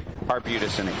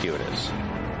Arbutus and Acuitas.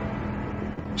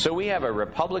 So we have a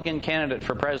Republican candidate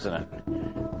for president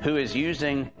who is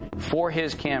using for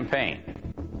his campaign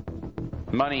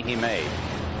money he made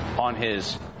on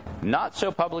his not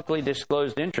so publicly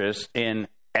disclosed interest in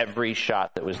every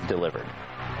shot that was delivered.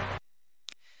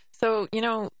 So,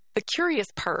 the curious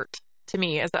part to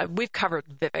me is that we've covered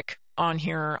Vivek on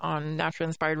here on Naturally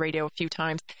Inspired Radio a few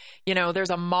times. There's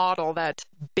a model that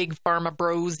big pharma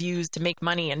bros use to make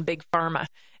money in big pharma.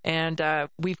 And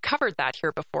we've covered that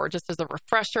here before. Just as a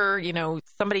refresher,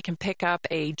 somebody can pick up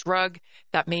a drug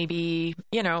that maybe,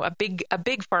 a big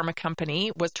pharma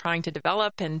company was trying to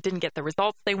develop and didn't get the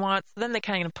results they want. So then they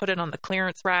kind of put it on the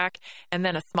clearance rack, and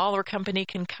then a smaller company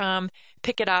can come,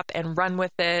 pick it up and run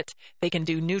with it. They can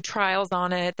do new trials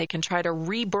on it. They can try to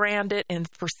rebrand it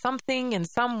for something in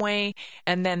some way,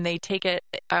 and then they take it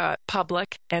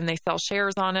public and they sell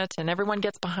shares on it, and everyone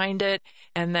gets behind it,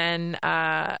 and then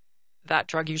that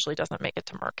drug usually doesn't make it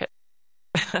to market.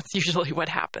 That's usually what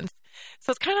happens.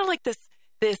 So it's kind of like this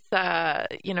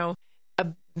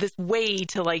way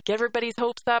to get everybody's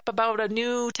hopes up about a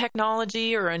new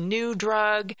technology or a new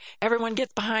drug. Everyone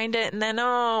gets behind it, and then,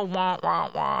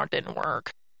 didn't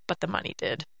work. But the money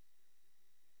did.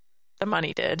 The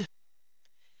money did.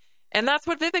 And that's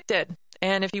what Vivek did.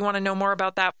 And if you want to know more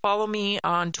about that, follow me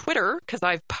on Twitter, because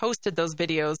I've posted those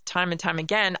videos time and time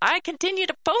again. I continue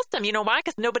to post them. You know why?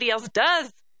 Because nobody else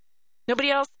does.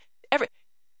 Nobody else ever.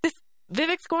 This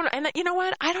Vivek's going, and you know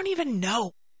what? I don't even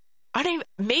know.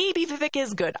 Maybe Vivek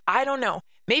is good. I don't know.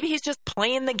 Maybe he's just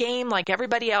playing the game like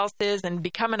everybody else is and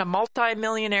becoming a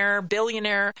multi-millionaire,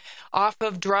 billionaire off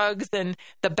of drugs and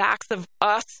the backs of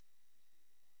us,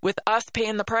 with us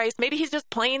paying the price. Maybe he's just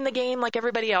playing the game like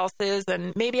everybody else is,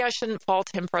 and maybe I shouldn't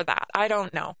fault him for that. I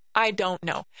don't know.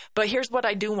 But here's what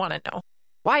I do want to know.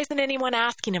 Why isn't anyone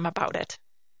asking him about it?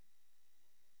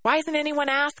 Why isn't anyone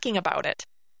asking about it?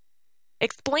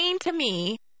 Explain to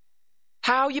me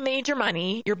how you made your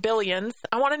money, your billions.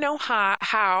 I want to know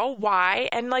how, why,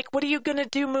 and what are you going to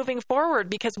do moving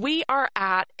forward? Because we are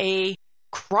at a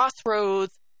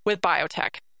crossroads with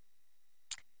biotech.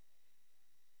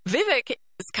 Vivek's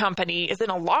company is in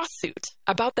a lawsuit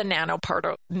about the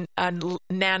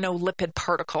nanolipid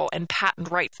particle and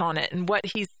patent rights on it, and what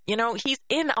he's in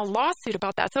a lawsuit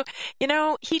about that. So,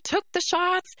 he took the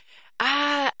shots.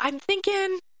 I'm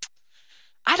thinking,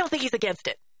 I don't think he's against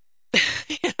it.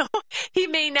 He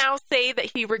may now say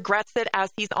that he regrets it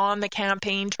as he's on the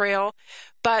campaign trail,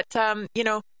 but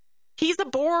he's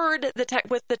aboard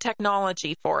with the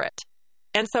technology for it.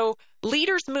 And so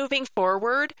leaders moving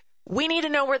forward, we need to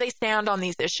know where they stand on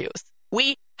these issues.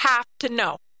 We have to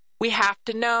know. We have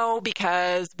to know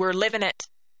because we're living it.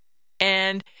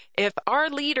 And if our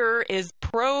leader is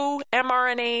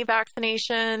pro-mRNA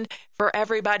vaccination for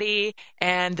everybody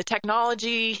and the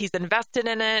technology, he's invested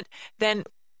in it, then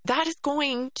that is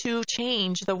going to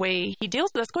change the way he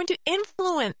deals with it. It's going to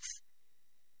influence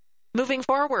moving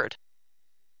forward.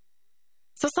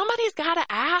 So somebody's got to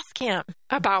ask him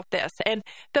about this. And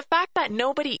the fact that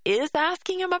nobody is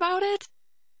asking him about it,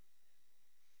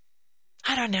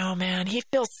 I don't know, man. He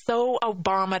feels so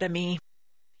Obama to me.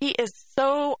 He is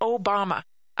so Obama.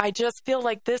 I just feel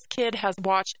like this kid has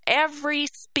watched every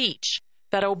speech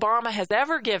that Obama has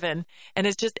ever given and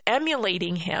is just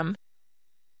emulating him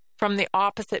from the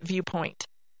opposite viewpoint.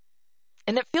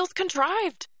 And it feels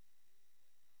contrived.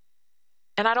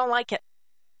 And I don't like it.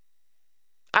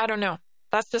 I don't know.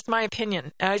 That's just my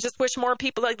opinion. I just wish more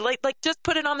people like just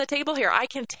put it on the table here. I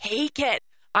can take it.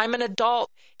 I'm an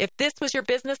adult. If this was your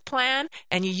business plan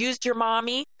and you used your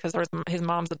mommy, because his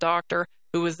mom's a doctor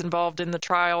who was involved in the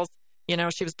trials, you know,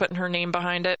 she was putting her name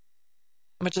behind it,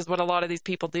 which is what a lot of these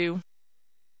people do.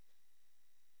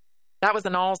 That was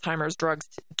an Alzheimer's drug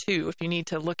too, if you need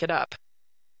to look it up.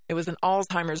 It was an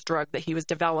Alzheimer's drug that he was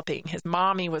developing. His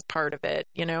mommy was part of it.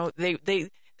 You know, they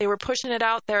were pushing it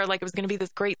out there like it was going to be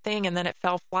this great thing, and then it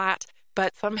fell flat.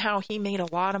 But somehow he made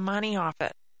a lot of money off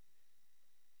it.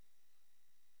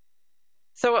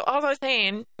 So all I was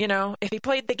saying, you know, if he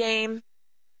played the game,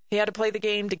 he had to play the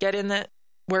game to get in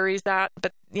where he's at.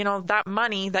 But, you know, that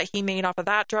money that he made off of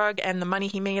that drug and the money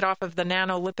he made off of the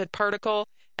nanolipid particle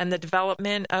and the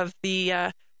development of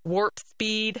the warp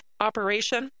speed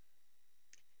operation,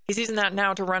 he's using that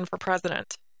now to run for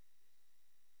president.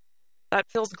 That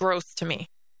feels gross to me.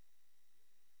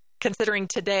 Considering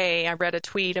today I read a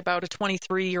tweet about a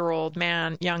 23-year-old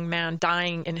young man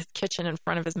dying in his kitchen in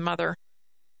front of his mother,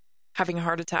 having a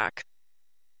heart attack.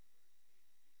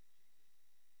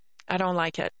 I don't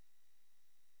like it.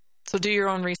 So do your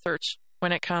own research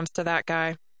when it comes to that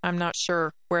guy. I'm not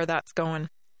sure where that's going.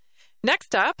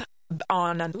 Next up,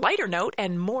 on a lighter note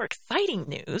and more exciting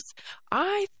news,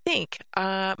 I think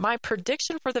my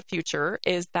prediction for the future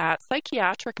is that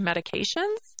psychiatric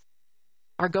medications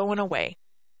are going away.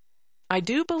 I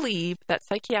do believe that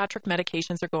psychiatric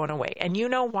medications are going away. And you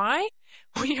know why?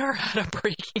 We are at a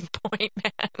breaking point,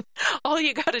 man. All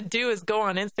you got to do is go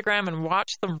on Instagram and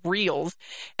watch some reels,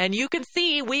 and you can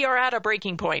see we are at a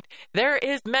breaking point. There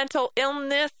is mental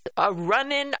illness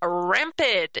running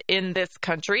rampant in this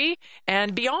country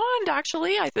and beyond,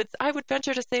 actually. I would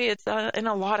venture to say it's in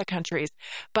a lot of countries.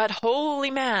 But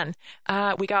holy man,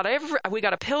 we got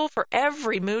a pill for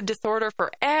every mood disorder,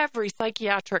 for every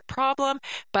psychiatric problem,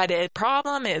 but the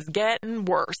problem is getting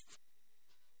worse.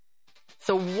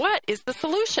 So what is the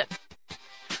solution?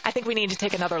 I think we need to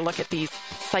take another look at these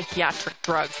psychiatric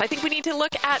drugs. I think we need to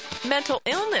look at mental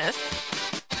illness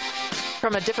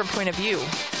from a different point of view.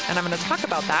 And I'm going to talk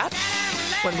about that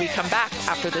when we come back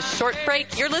after this short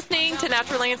break. You're listening to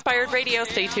Naturally Inspired Radio.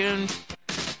 Stay tuned.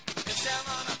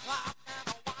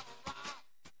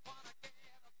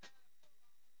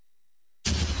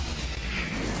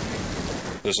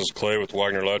 This is Clay with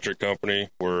Wagner Electric Company.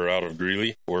 We're out of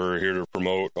Greeley. We're here to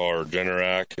promote our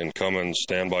Generac and Cummins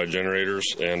standby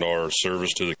generators and our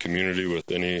service to the community with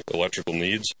any electrical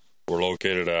needs. We're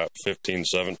located at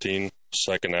 1517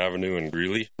 2nd Avenue in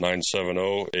Greeley,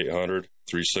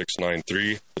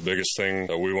 970-800-3693. The biggest thing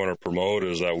that we want to promote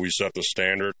is that we set the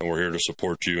standard, and we're here to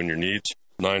support you and your needs.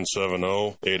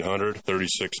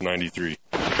 970-800-3693.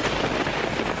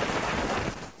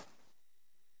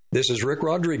 This is Rick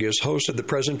Rodriguez, host of The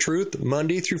Present Truth,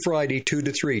 Monday through Friday, 2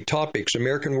 to 3. Topics: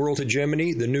 American World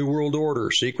Hegemony, The New World Order,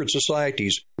 Secret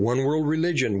Societies, One World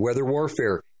Religion, Weather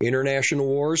Warfare, International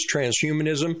Wars,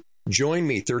 Transhumanism. Join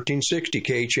me, 1360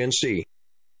 KHNC.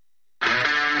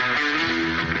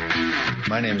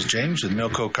 My name is James with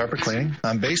Milco Carpet Cleaning.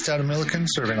 I'm based out of Milliken,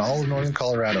 serving all of northern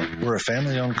Colorado. We're a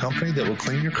family-owned company that will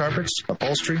clean your carpets,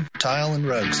 upholstery, tile, and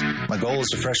rugs. My goal is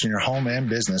to freshen your home and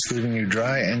business, leaving you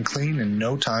dry and clean in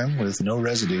no time with no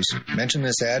residues. Mention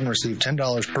this ad and receive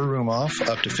 $10 per room off,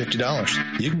 up to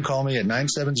 $50. You can call me at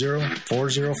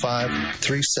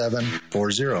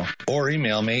 970-405-3740 or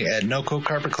email me at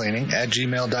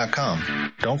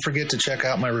nococarpetcleaning@gmail.com. Don't forget to check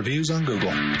out my reviews on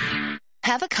Google.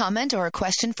 Have a comment or a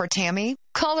question for Tammy?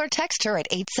 Call or text her at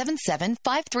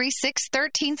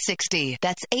 877-536-1360.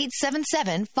 That's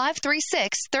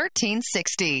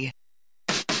 877-536-1360.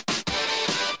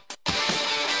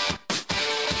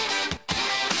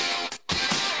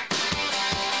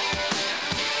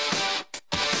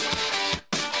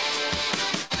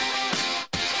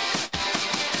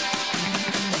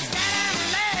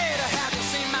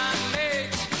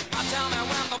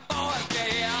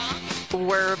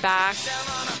 We're back.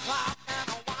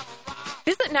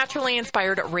 Visit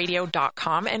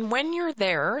naturallyinspiredradio.com, and when you're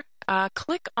there,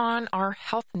 click on our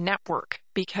health network,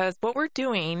 because what we're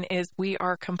doing is we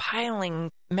are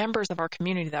compiling members of our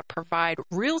community that provide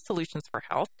real solutions for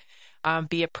health,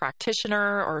 be a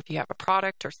practitioner, or if you have a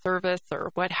product or service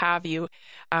or what have you,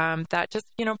 that just,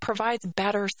 provides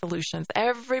better solutions.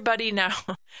 Everybody now,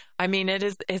 I mean,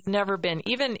 it's never been,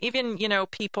 even,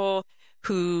 people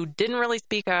who didn't really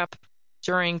speak up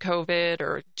during COVID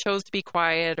or chose to be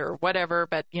quiet or whatever,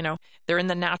 but, they're in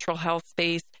the natural health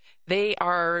space. They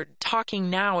are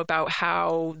talking now about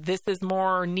how this is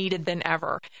more needed than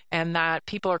ever and that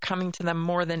people are coming to them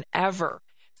more than ever.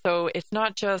 So it's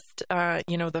not just,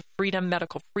 the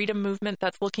medical freedom movement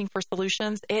that's looking for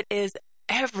solutions. It is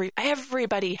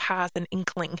everybody has an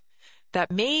inkling that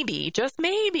maybe, just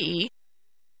maybe,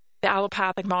 the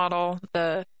allopathic model,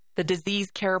 the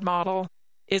disease care model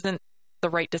isn't the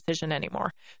right decision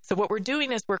anymore. So what we're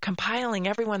doing is we're compiling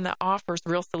everyone that offers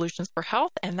real solutions for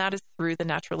health, and that is through the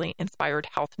Naturally Inspired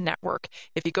Health Network.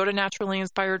 If you go to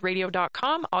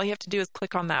naturallyinspiredradio.com, all you have to do is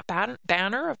click on that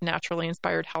banner of Naturally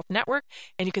Inspired Health Network,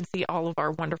 and you can see all of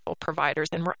our wonderful providers.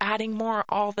 And we're adding more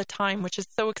all the time, which is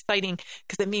so exciting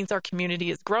because it means our community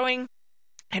is growing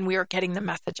and we are getting the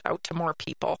message out to more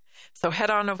people. So head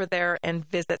on over there and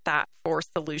visit that for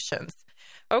solutions.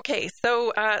 Okay,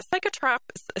 so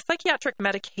psychiatric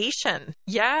medication.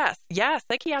 Yes,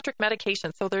 psychiatric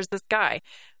medication. So there's this guy,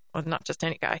 well, not just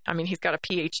any guy. I mean, he's got a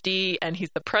PhD and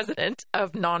he's the president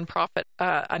of a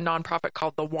nonprofit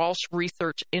called the Walsh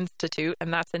Research Institute,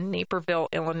 and that's in Naperville,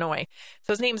 Illinois.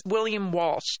 So his name's William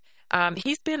Walsh.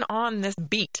 He's been on this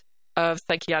beat of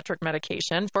psychiatric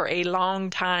medication for a long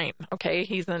time. Okay,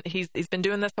 he's been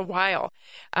doing this a while.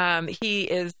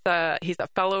 He's a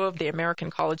fellow of the American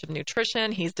College of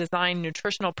Nutrition. He's designed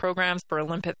nutritional programs for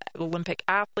Olympic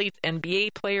athletes,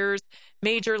 NBA players,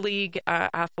 major league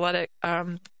athletic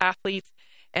athletes,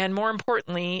 and more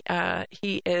importantly,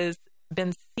 he has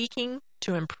been seeking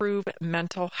to improve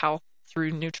mental health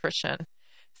through nutrition.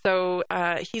 So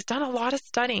he's done a lot of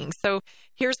studying. So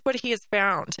here's what he has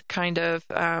found, kind of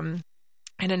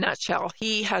in a nutshell.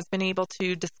 He has been able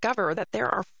to discover that there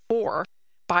are 4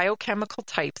 biochemical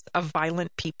types of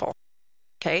violent people,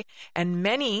 okay? And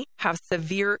many have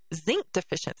severe zinc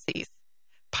deficiencies,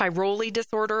 pyroli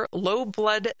disorder, low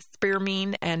blood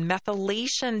spearmine, and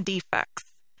methylation defects,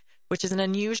 which is an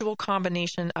unusual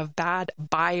combination of bad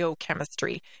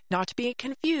biochemistry, not to be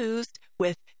confused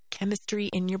with chemistry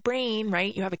in your brain,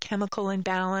 right? You have a chemical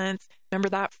imbalance. Remember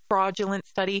that fraudulent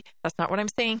study? That's not what I'm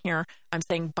saying here. I'm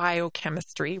saying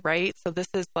biochemistry, right? So this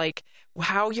is like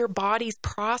how your body's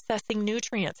processing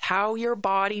nutrients, how your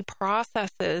body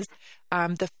processes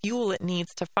the fuel it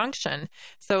needs to function.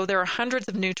 So there are hundreds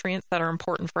of nutrients that are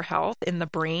important for health in the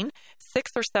brain,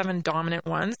 6 or 7 dominant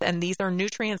ones, and these are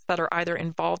nutrients that are either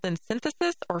involved in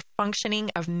synthesis or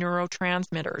functioning of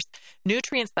neurotransmitters.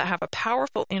 Nutrients that have a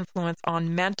powerful influence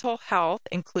on mental health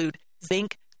include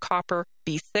zinc, copper,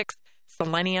 B6,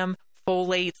 selenium,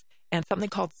 folates, and something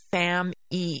called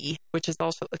SAM-E, which is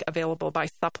also available by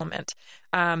supplement.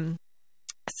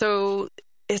 So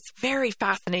it's very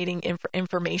fascinating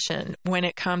information when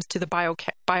it comes to the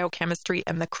biochemistry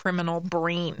and the criminal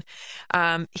brain.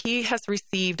 He has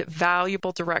received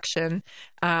valuable direction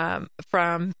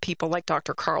from people like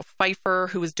Dr. Carl Pfeiffer,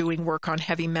 who is doing work on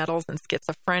heavy metals and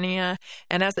schizophrenia.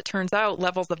 And as it turns out,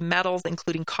 levels of metals,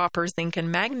 including copper, zinc,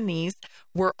 and manganese,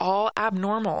 were all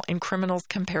abnormal in criminals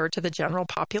compared to the general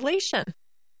population.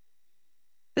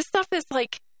 This stuff is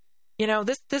like, you know,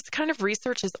 this kind of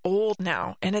research is old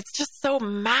now, and it's just so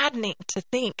maddening to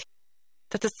think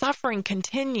that the suffering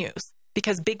continues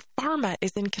because Big Pharma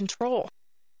is in control.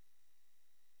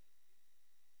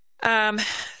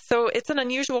 So it's an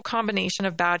unusual combination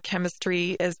of bad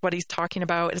chemistry is what he's talking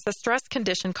about. It's a stress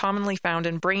condition commonly found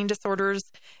in brain disorders,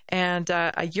 and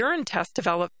a urine test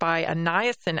developed by a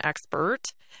niacin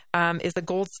expert is a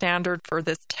gold standard for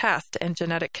this test and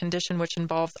genetic condition, which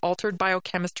involves altered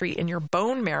biochemistry in your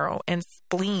bone marrow and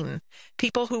spleen.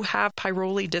 People who have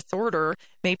pyroli disorder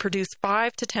may produce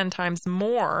 5 to 10 times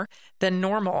more than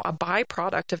normal, a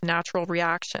byproduct of natural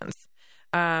reactions.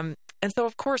 And so,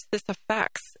 of course, this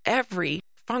affects every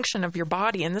function of your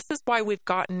body. And this is why we've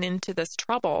gotten into this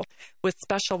trouble with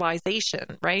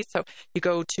specialization, right? So you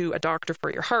go to a doctor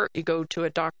for your heart, you go to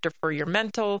a doctor for your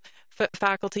mental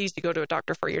faculties, you go to a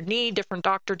doctor for your knee, different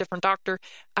doctor.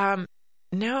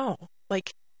 No,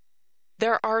 like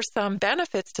there are some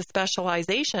benefits to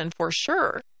specialization for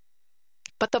sure,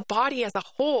 but the body as a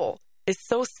whole is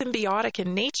so symbiotic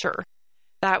in nature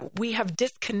that we have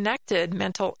disconnected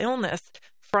mental illness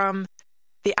from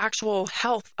the actual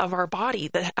health of our body,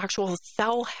 the actual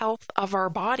cell health of our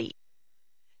body.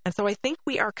 And so I think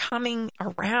we are coming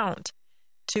around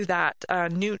to that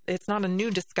it's not a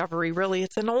new discovery, really.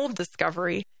 It's an old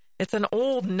discovery. It's an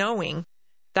old knowing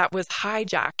that was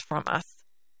hijacked from us,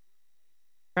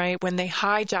 right? When they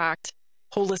hijacked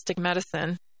holistic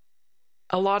medicine,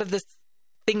 a lot of the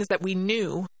things that we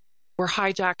knew were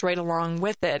hijacked right along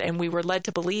with it. And we were led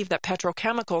to believe that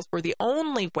petrochemicals were the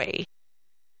only way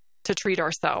to treat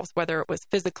ourselves, whether it was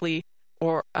physically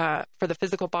or for the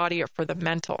physical body or for the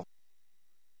mental.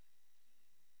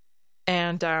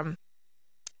 And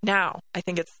now I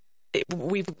think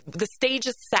the stage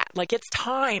is set. Like it's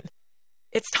time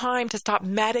to stop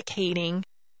medicating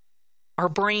our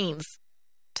brains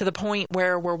to the point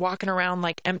where we're walking around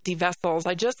like empty vessels.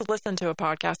 I just listened to a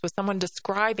podcast with someone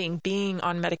describing being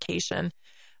on medication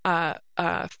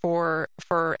for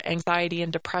anxiety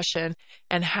and depression,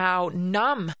 and how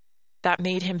numb that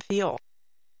made him feel.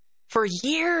 For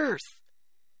years,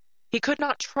 he could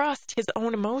not trust his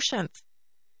own emotions.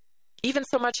 Even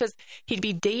so much as he'd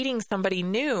be dating somebody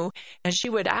new, and she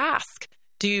would ask,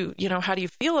 how do you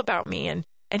feel about me? And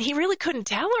he really couldn't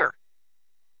tell her,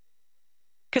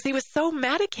 because he was so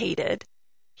medicated.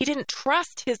 He didn't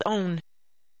trust his own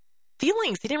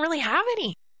feelings. He didn't really have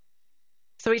any.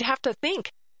 So he'd have to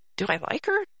think, do I like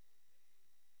her?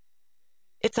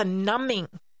 It's a numbing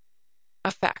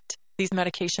effect these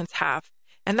medications have.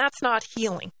 And that's not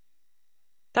healing.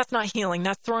 That's not healing.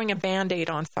 That's throwing a Band-Aid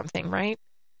on something, right?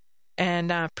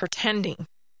 And pretending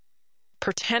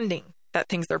that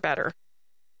things are better.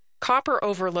 Copper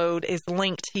overload is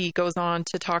linked. He goes on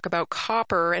to talk about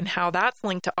copper and how that's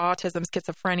linked to autism,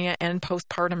 schizophrenia, and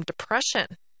postpartum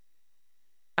depression.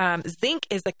 Zinc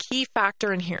is a key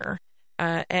factor in here,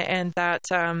 and that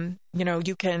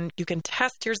you can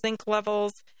test your zinc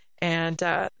levels, and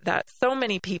that so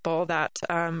many people that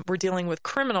were dealing with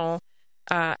criminal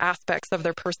aspects of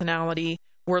their personality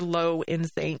were low in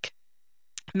zinc.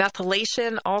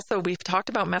 Methylation, also, we've talked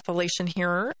about methylation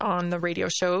here on the radio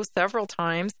show several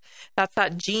times. That's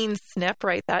that gene SNP,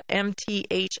 right? That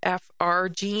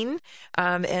MTHFR gene.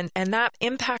 And that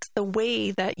impacts the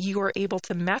way that you are able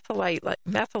to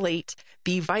methylate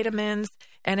B vitamins,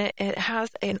 and it has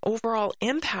an overall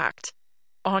impact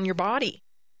on your body.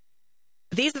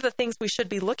 These are the things we should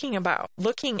be looking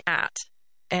at.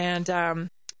 And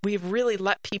we've really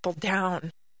let people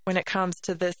down when it comes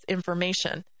to this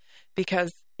information,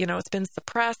 because, it's been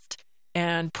suppressed,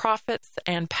 and profits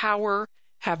and power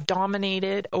have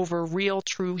dominated over real,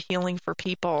 true healing for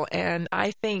people. And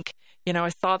I think, I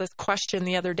saw this question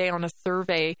the other day on a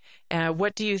survey.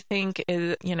 What do you think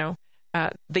is,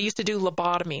 they used to do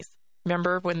lobotomies.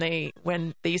 Remember when they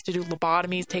used to do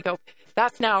lobotomies, take out,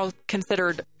 that's now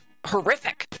considered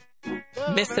horrific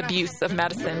misabuse of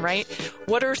medicine, right?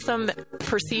 What are some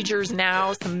procedures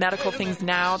now, some medical things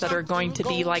now that are going to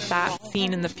be like that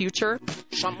seen in the future?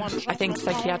 I think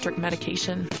psychiatric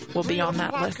medication will be on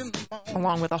that list,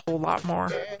 along with a whole lot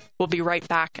more. We'll be right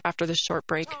back after this short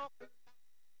break.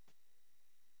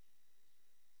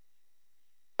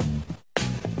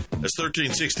 As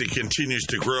 1360 continues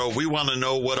to grow, we want to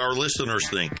know what our listeners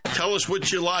think. Tell us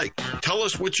what you like. Tell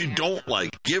us what you don't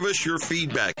like. Give us your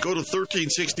feedback. Go to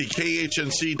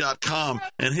 1360khnc.com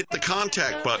and hit the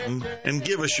contact button and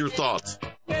give us your thoughts.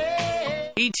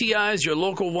 ETI is your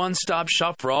local one-stop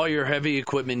shop for all your heavy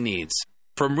equipment needs.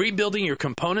 From rebuilding your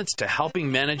components to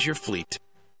helping manage your fleet.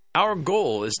 Our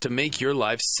goal is to make your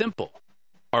life simple.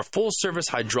 Our full-service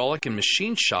hydraulic and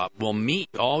machine shop will meet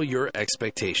all your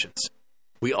expectations.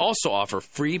 We also offer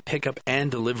free pickup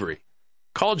and delivery.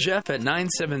 Call Jeff at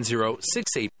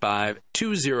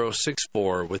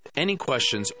 970-685-2064 with any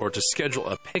questions or to schedule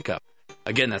a pickup.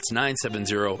 Again, that's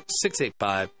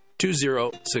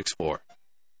 970-685-2064.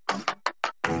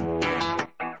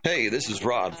 Hey, this is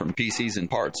Rod from PCs and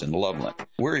Parts in Loveland.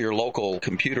 We're your local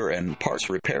computer and parts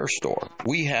repair store.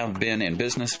 We have been in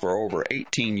business for over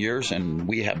 18 years, and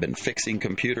we have been fixing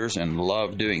computers and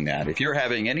love doing that. If you're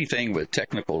having anything with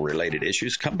technical related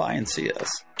issues, come by and see us.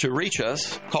 To reach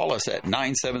us, call us at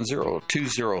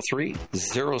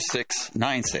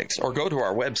 970-203-0696 or go to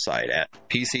our website at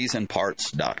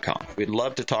pcsandparts.com. We'd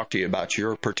love to talk to you about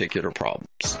your particular problems.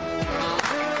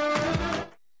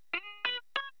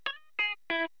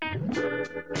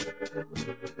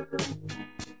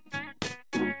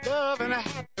 Love and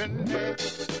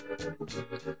happiness.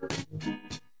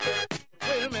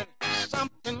 Wait a minute,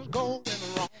 something's going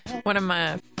wrong. One of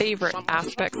my favorite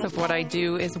aspects of what I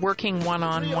do is working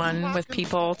one-on-one with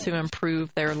people to improve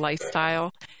their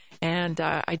lifestyle. And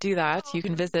I do that. You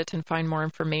can visit and find more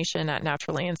information at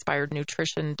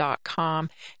naturallyinspirednutrition.com.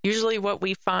 Usually what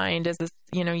we find is this,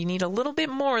 you need a little bit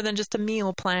more than just a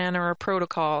meal plan or a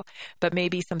protocol, but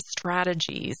maybe some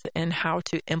strategies in how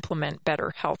to implement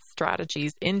better health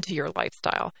strategies into your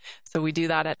lifestyle. So we do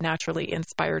that at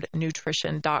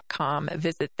naturallyinspirednutrition.com.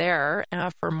 Visit there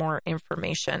for more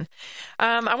information.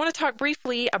 I want to talk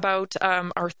briefly about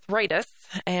arthritis,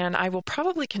 and I will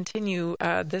probably continue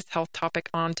this health topic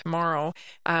on tomorrow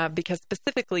because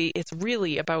specifically it's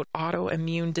really about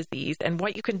autoimmune disease and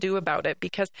what you can do about it.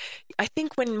 Because I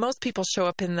think when most people show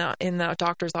up in the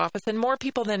doctor's office, and more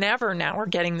people than ever now are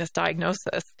getting this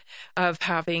diagnosis of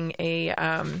having a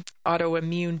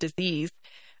autoimmune disease,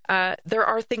 there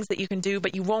are things that you can do,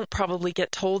 but you won't probably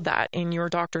get told that in your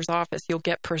doctor's office. You'll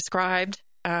get prescribed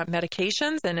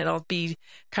medications, and it'll be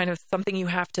kind of something you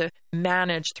have to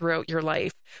manage throughout your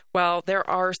life. Well, there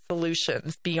are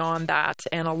solutions beyond that,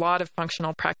 and a lot of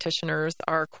functional practitioners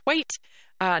are quite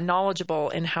knowledgeable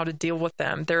in how to deal with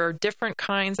them. There are different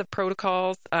kinds of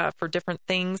protocols for different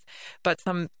things, but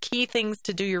some key things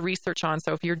to do your research on.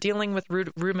 So if you're dealing with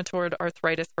rheumatoid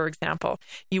arthritis, for example,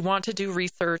 you want to do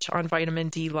research on vitamin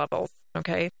D levels.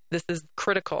 Okay, this is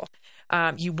critical.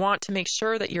 You want to make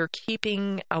sure that you're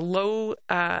keeping a low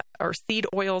or seed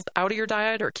oils out of your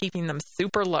diet, or keeping them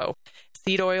super low.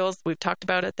 Seed oils, we've talked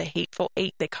about it, the hateful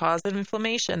eight, they cause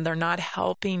inflammation. They're not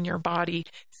helping your body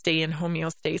stay in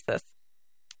homeostasis.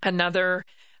 Another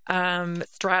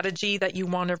strategy that you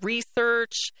want to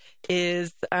research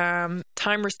is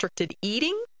time-restricted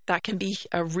eating. That can be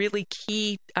a really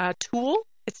key tool.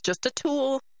 It's just a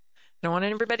tool. I don't want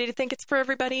everybody to think it's for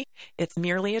everybody. It's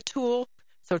merely a tool.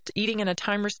 So eating in a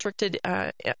time-restricted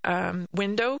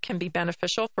window can be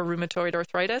beneficial for rheumatoid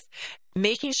arthritis.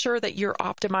 Making sure that you're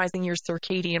optimizing your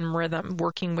circadian rhythm,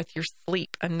 working with your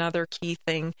sleep, another key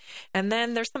thing. And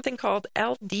then there's something called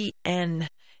LDN.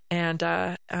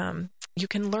 And you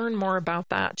can learn more about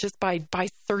that just by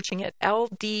searching it.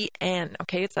 LDN,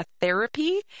 okay? It's a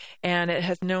therapy, and it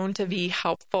has known to be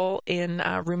helpful in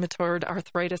rheumatoid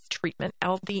arthritis treatment.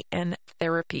 LDN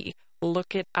therapy.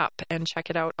 Look it up and check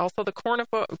it out. Also, the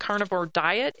carnivore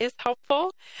diet is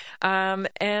helpful,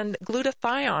 and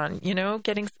glutathione.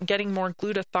 Getting more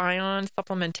glutathione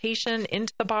supplementation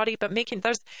into the body, but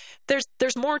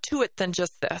there's more to it than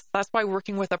just this. That's why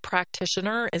working with a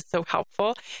practitioner is so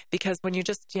helpful, because when you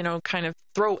just kind of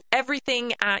throw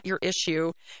everything at your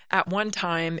issue at one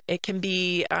time, it can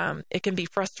be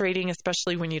frustrating,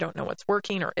 especially when you don't know what's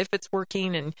working or if it's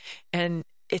working, and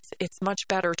it's much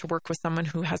better to work with someone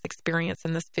who has experience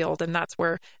in this field, and that's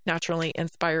where Naturally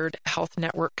Inspired Health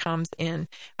Network comes in.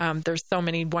 There's so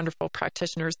many wonderful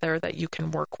practitioners there that you can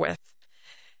work with.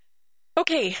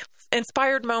 Okay,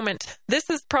 inspired moment. This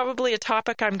is probably a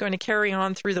topic I'm going to carry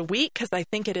on through the week because I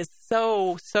think it is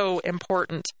so, so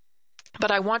important,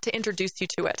 but I want to introduce you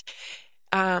to it.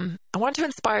 I want to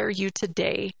inspire you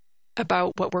today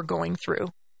about what we're going through,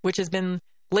 which has been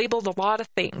labeled a lot of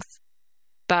things.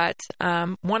 But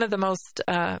one of the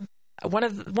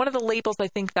labels I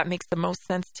think that makes the most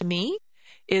sense to me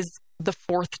is the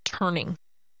fourth turning.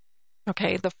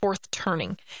 Okay, the fourth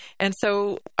turning. And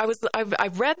so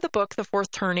I've read the book, The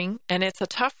Fourth Turning, and it's a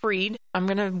tough read. I'm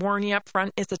going to warn you up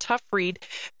front, it's a tough read.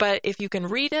 But if you can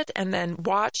read it and then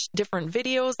watch different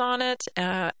videos on it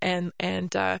and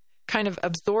kind of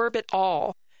absorb it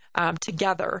all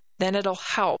together, then it'll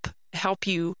help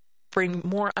you bring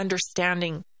more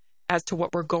understanding as to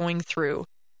what we're going through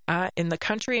in the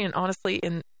country and honestly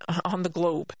on the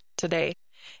globe today.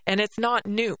 And it's not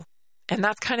new. And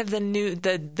that's kind of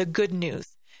the good news,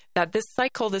 that this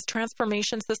cycle, this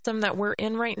transformation system that we're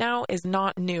in right now is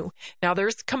not new. Now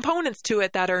there's components to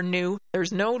it that are new.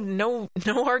 There's no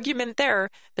argument there.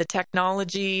 The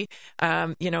technology,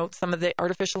 some of the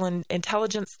artificial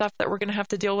intelligence stuff that we're going to have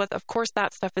to deal with, of course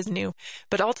that stuff is new.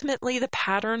 But ultimately the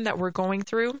pattern that we're going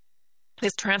through,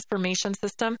 this transformation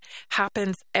system,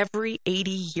 happens every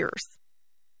 80 years.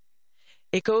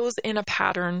 It goes in a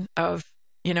pattern of,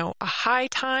 a high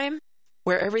time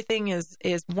where everything is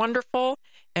wonderful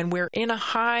and we're in a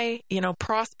high,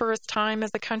 prosperous time as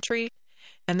a country.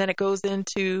 And then it goes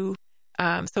into,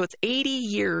 so it's 80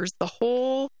 years. The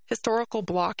whole historical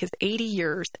block is 80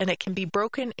 years, and it can be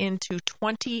broken into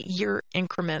 20-year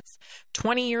increments,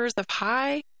 20 years of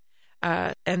high,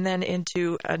 and then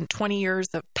into 20 years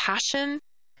of passion,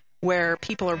 where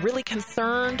people are really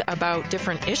concerned about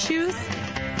different issues.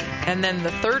 And then the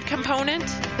third component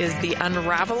is the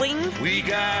unraveling.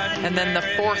 And then the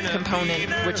fourth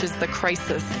component, which is the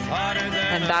crisis.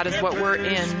 And that is what we're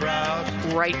in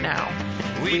right now.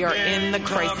 We are in the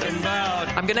crisis.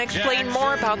 I'm going to explain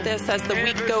more about this as the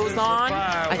week goes on.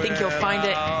 I think you'll find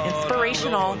it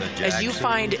inspirational as you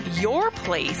find your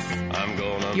place,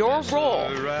 your role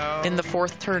in the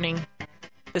fourth turning.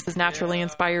 This is Naturally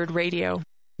Inspired Radio.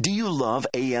 Do you love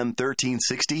AM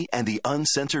 1360 and the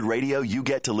uncensored radio you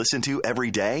get to listen to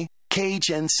every day?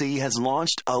 KHNC has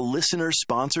launched a listener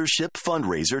sponsorship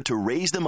fundraiser to raise the